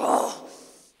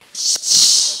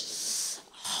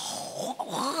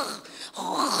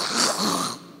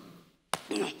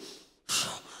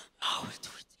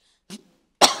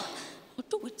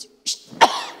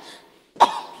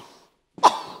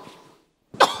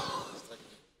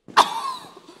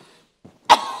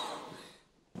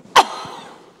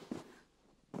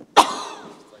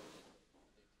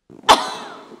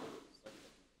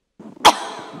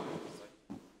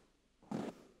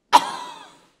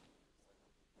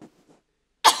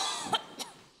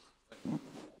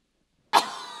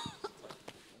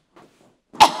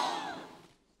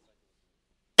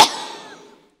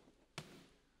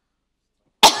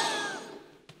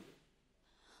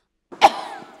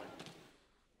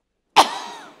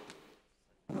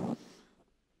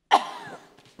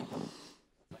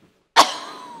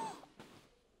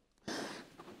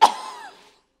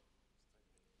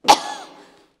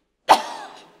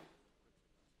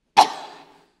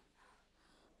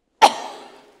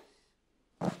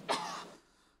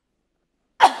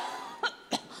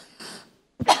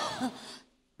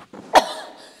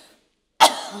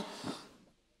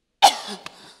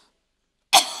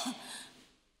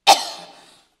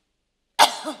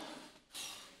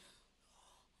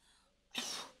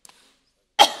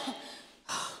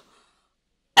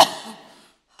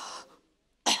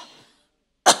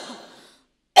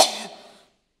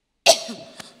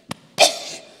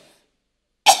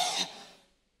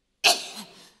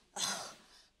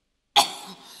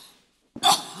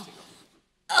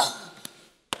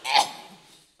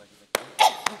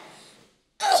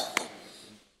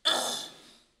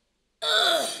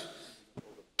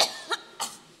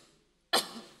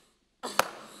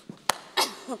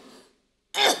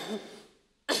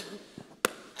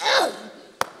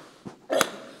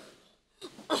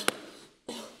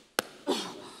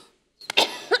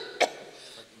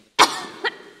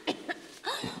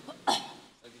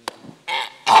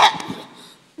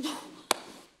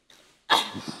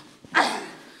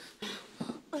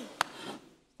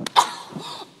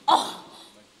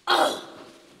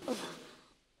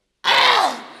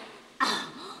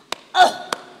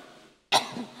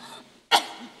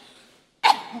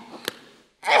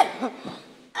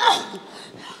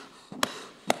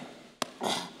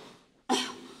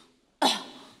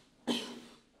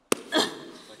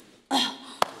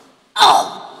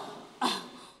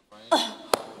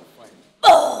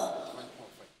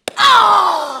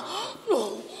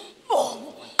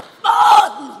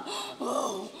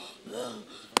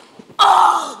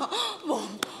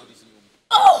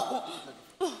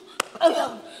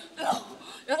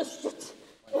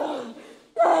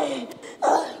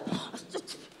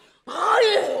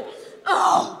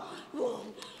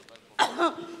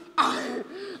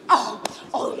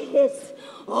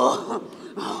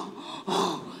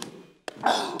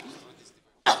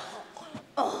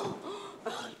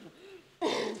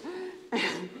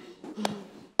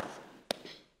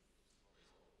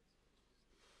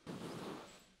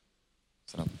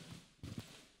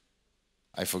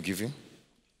 I forgive you.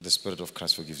 The Spirit of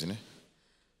Christ forgives you.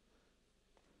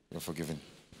 You're forgiven.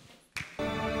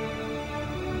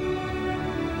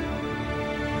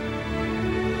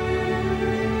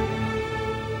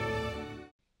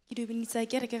 dumedisa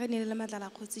kereke ka leina la maatla la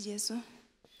Kgotsi Jesu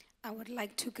I would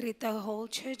like to greet the whole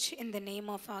church in the name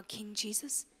of our King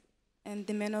Jesus and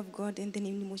the man of God in the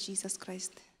name of Jesus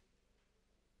Christ.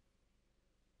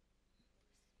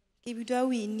 Ke bidwa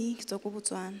Winnie ke tswa ko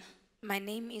Botswana. My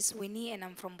name is Winnie and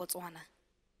I'm from Botswana.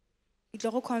 Ke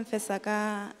tlo go confessa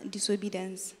ka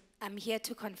disobedience. I'm here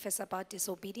to confess about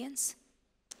disobedience.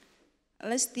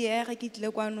 Last year ke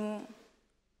tlile kwano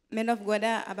man of God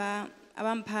a ba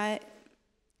mpha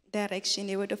direction,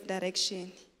 a word of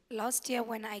direction. Last year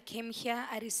when I came here,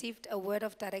 I received a word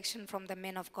of direction from the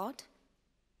man of God.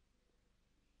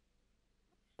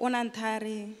 Ona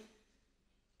nthare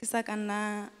ke sa ka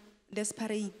nna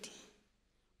desperate.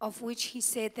 Of which he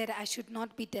said that I should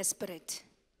not be desperate.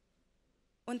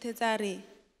 O nthetsa re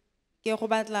ke go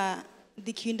batla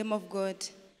the kingdom of God,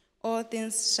 all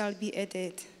things shall be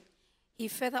added. He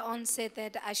further on said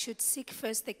that I should seek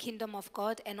first the kingdom of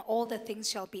God and all the things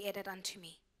shall be added unto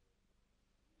me.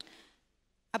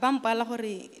 A ba mpala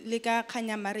gore le ka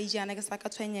kganya marriage yana ke sa ka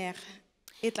tshwenyega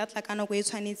e tla tla ka nako e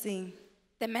tshwanetseng.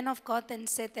 The man of God then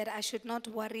said that I should not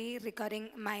worry regarding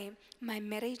my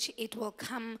marriage. It will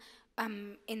come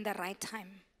in the right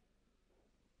time.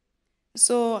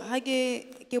 So ha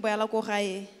ke boela ko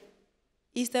gae,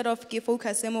 instead of ke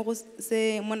focus mo go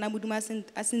se monna modimo a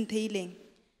se ntheileng,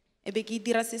 e be ke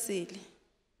dira se sele.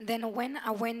 Then when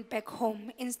I went back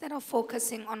home, instead of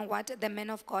focusing on what the man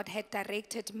of God had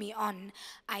directed me on,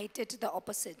 I did the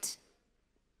opposite.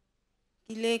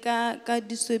 Ke ile ka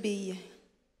disobey.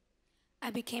 I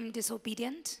became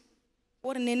disobedient.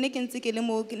 Gore nne ke ntse ke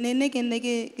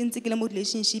le mo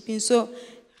relationship, so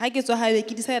ha ke tswa hae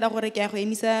ke decide gore ke a go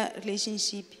emisa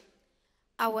relationship.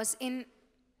 I was in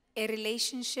a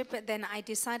relationship, then I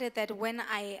decided that when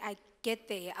I get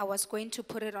there, I was going to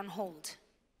put it on hold.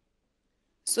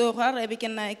 So go re be ke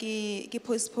nna ke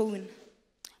postpone.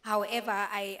 However,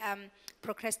 I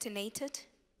procrastinated.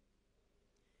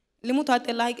 Le motho a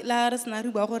tela la re sena re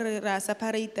bua gore ra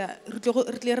separate re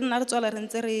tle re nna re tswala re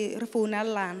ntse re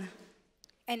founelana.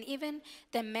 And even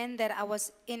the man that I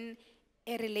was in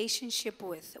a relationship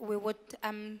with, we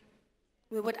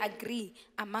would agree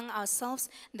among ourselves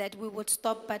that we would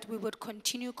stop, but we would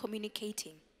continue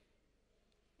communicating.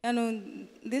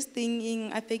 This thing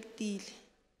in affected.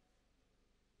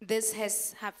 This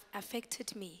has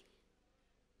affected me.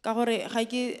 Ka gore ga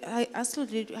ke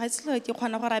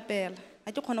kgona go rapela.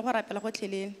 Ha ke kgona go rapela go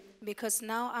tlheleng. Because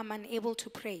now I'm unable to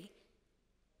pray.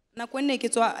 Nako nne ke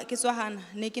tswa hana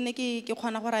ne ke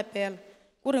kgona go rapela.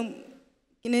 Gore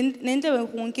ke ne ntse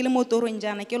go ke le motorong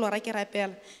jana ke lora ke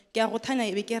rapela. Ke a go thanya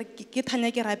e be ke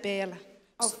thanya ke rapela.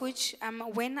 Of which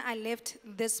when I left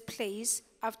this place,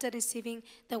 after receiving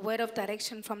the word of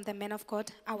direction from the man of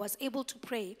God, I was able to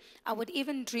pray. I would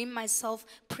even dream myself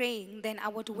praying. Then I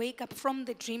would wake up from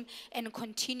the dream and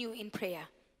continue in prayer.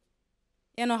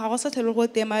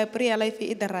 My prayer life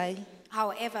is dry.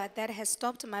 However, that has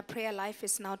stopped. My prayer life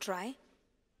is now dry.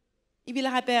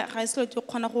 I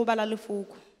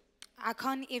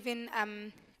can't even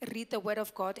read the word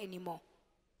of God anymore.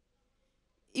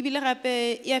 Ibile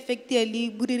gape e affecte le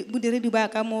bodiredi ba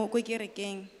ka mo ko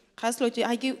kerekeng. Ga se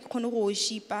ga ke kgone go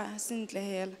shipa sentle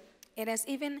hela. It has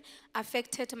even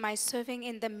affected my serving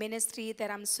in the ministry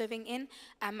that I'm serving in.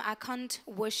 I can't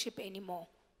worship anymore.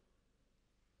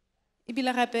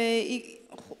 Ibile gape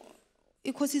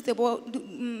e khositse bo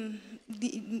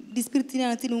di spirit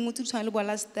tsena tse dingwe tse tshwana le bo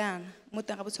lastana mo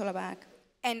teng ga botshelo ba ka.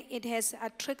 And it has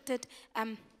attracted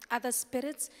other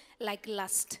spirits like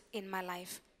lust in my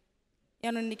life.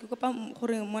 Ne ke kopa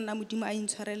gore monna modimo a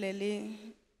intshwarelele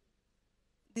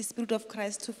the Spirit of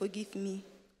Christ to forgive me.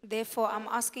 Therefore, I'm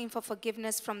asking for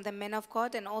forgiveness from the man of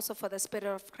God and also for the Spirit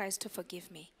of Christ to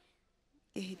forgive me.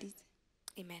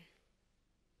 Amen.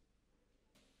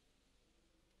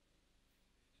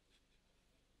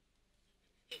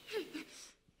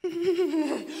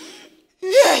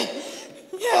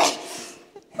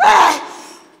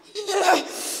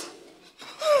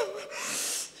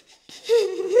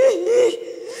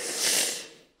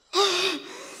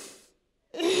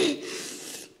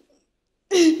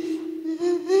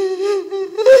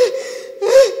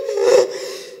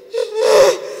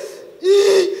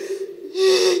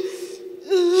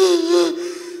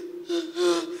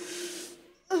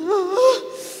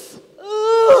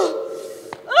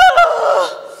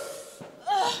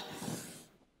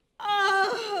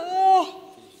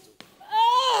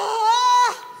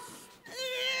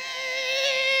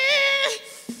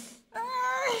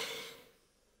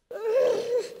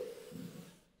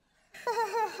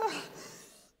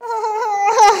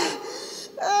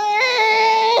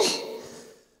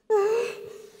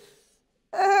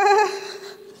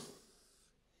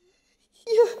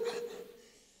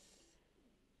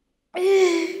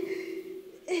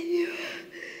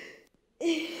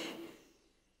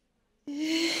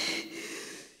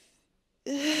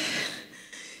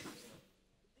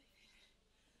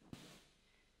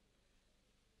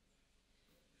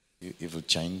 You evil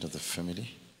giant of the family.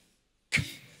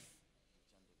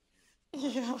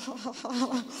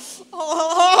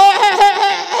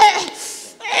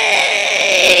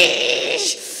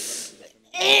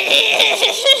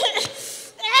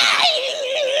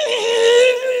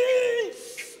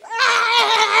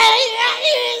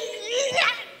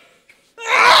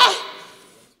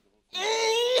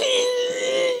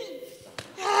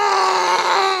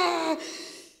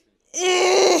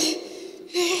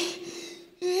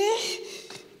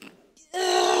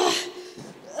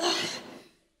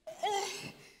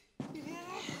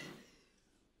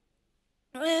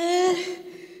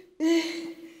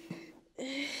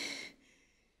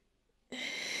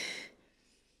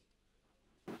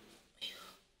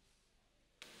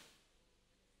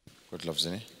 God loves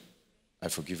you. I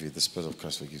forgive you. The Spirit of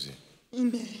Christ forgives you.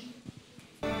 Amen.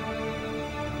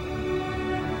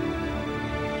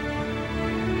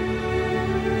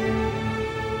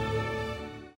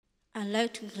 I'd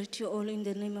like to greet you all in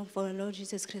the name of our Lord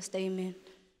Jesus Christ. Amen.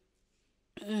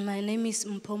 My name is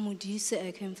Mpomudise.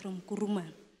 I came from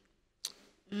Kuruman.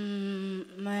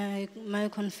 My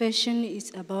confession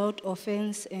is about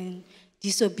offense and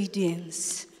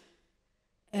disobedience.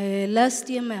 Last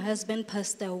year, my husband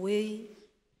passed away.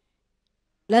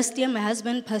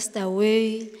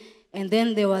 And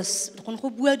then there was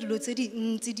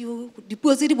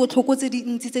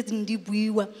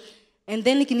and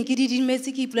then ke ne ke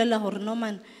didimetse ke ipolelela gore no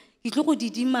man ke tlo go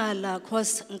didimala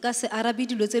cause nka se arabe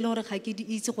dilo tse e leng gore ga ke di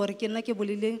itse gore ke nna ke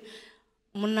boleleng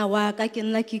monna wa ka ke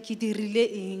nna ke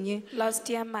dirile eng. Last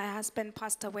year, my husband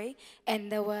passed away, and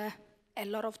there were a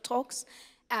lot of talks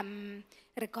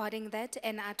regarding that.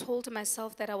 And I told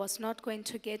myself that I was not going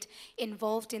to get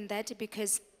involved in that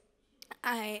because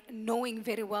knowing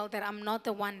very well that I'm not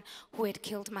the one who had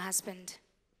killed my husband.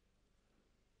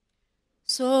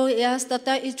 So ya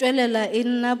starta e tswelela e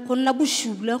nna go nna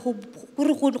boshula go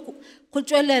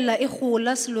tswelela e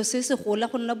gola selo se se gola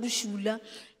go nna boshula.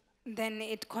 Then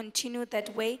it continued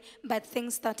that way, but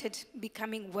things started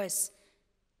becoming worse.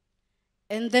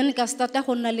 And then ka starta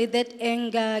go nna le that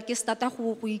anger, ke starta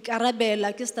go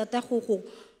ikarabela, ke starta go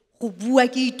bua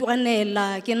ke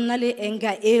itwanela, ke nna le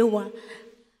anger ewa.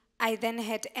 I then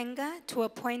had anger to a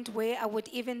point where I would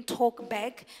even talk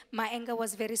back. My anger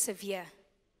was very severe.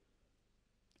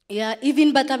 Yeah,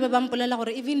 even ba tlabe ba mpolela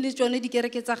gore even le tsone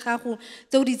dikereke tsa gago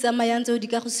tseo di tsamayang tseo di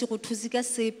ka go se go thusi ka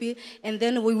sepe, and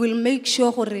then we will make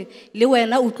sure gore le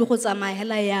wena o tlo go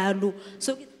tsamayela yalo.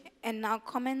 So and now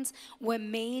comments were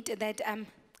made that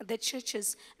the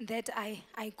churches that I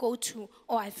go to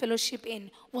or I fellowship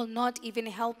in will not even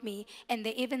help me, and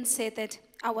they even said that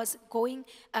I was going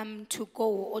to go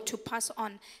or to pass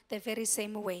on the very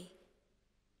same way.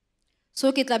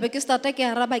 So ke tlabe ke starta ke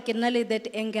araba ke nna le that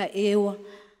anger ewa.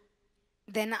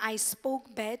 Then I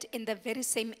spoke bad in the very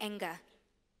same anger.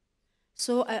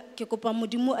 So ke kopa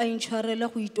modimo a intshwarele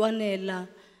go itwanela.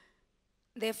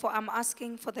 Therefore, I'm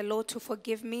asking for the Lord to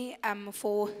forgive me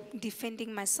for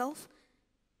defending myself.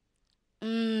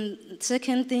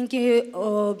 Second thing,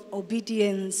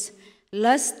 obedience.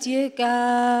 Last year,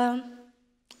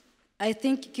 I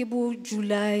think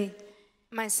July.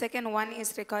 My second one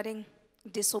is regarding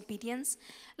disobedience.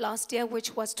 Last year,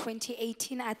 which was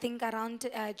 2018, I think around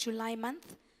July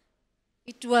month.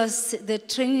 It was the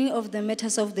training of the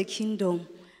matters of the kingdom.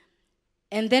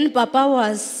 And then Papa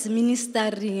was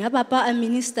ministering. Papa a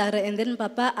minister, and then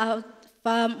Papa a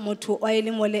fa motho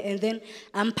oil mole, and then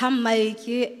ampam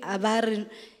maiki abarin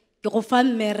go fa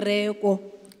mereko.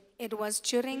 It was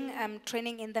during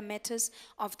training in the matters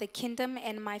of the kingdom,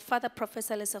 and my father,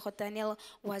 Professor Lesego Daniel,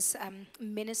 was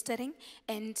ministering,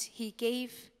 and he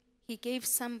gave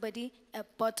somebody a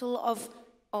bottle of,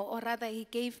 or rather, he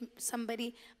gave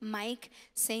somebody mic,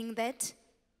 saying that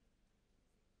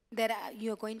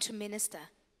you're going to minister.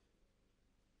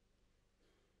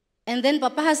 And then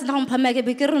Papa has now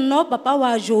no Papa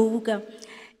wa joga.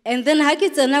 And then ha ke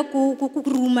tsena ku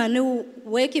room ne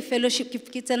work fellowship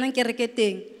ke tsena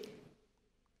kereketeng.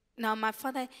 Now my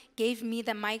father gave me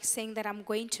the mic saying that I'm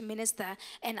going to minister,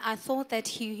 and I thought that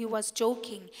he was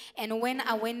joking. And when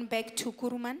I went back to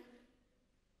Kuruman,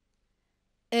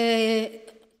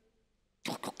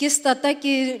 ke starta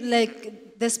ke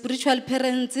like the spiritual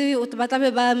parents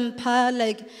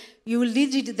like you will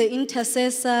lead the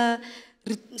intercessor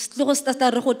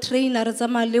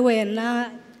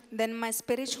then my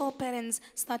spiritual parents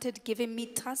started giving me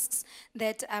tasks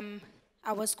that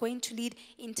I was going to lead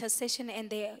intercession, and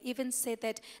they even said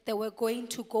that they were going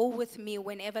to go with me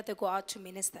whenever they go out to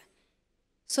minister.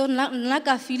 So nna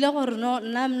ka feel gore no,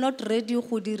 I'm not ready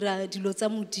go dira dilo tsa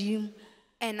modimo.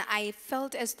 And I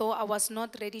felt as though I was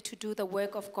not ready to do the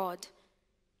work of God.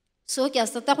 So ke a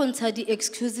starta go ntsha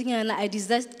di-excusing yana I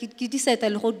decide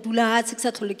le go dula hatshe ke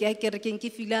sa tlhole ke ya kerekeng ke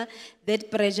feel-a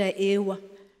that pressure ewa.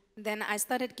 Then I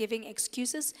started giving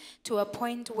excuses to a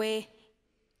point where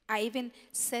I even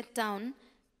sat down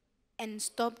and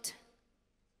stopped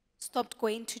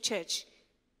going to church.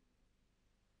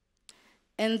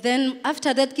 And then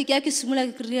after that, ke simula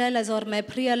ke realize or my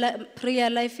prayer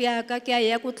life ya ka ke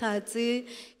ya ko tlhatse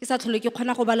ke sa tlhole ke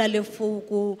kgona go bala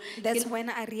lefoko. That's when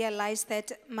I realized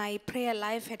that my prayer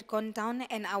life had gone down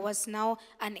and I was now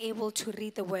unable to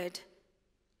read the word.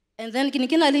 And then ke ne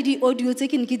ke na le di-audio tse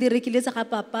ke ne ke di rekile tsa ga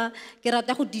papa ke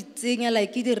rata go di tsenya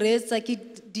like ke di reetsa ke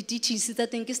di-teachings tsa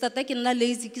teng ke starta ke nna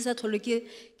lazy ke sa tlhole ke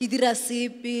dira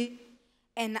sepe.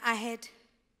 And I had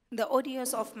the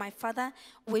audios of my father,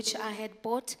 which I had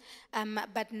bought,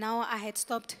 but now I had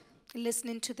stopped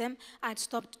listening to them. I had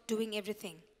stopped doing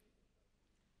everything.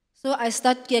 So I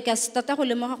starta go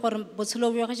lemoga gore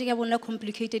botshelo bja gage ke bona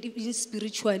complicated even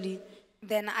spiritually.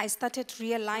 Then I started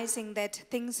realizing that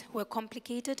things were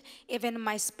complicated. Even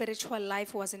my spiritual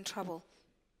life was in trouble.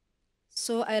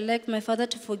 So I like my father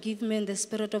to forgive me and the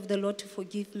Spirit of the Lord to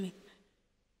forgive me.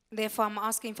 Therefore, I'm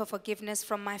asking for forgiveness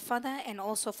from my father and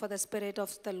also for the Spirit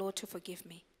of the Lord to forgive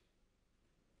me.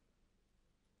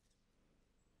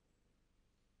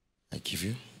 I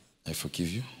forgive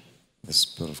you. The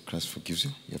Spirit of Christ forgives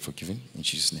you. You are forgiven in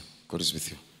Jesus' name. God is with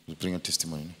you. We'll bring a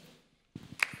testimony.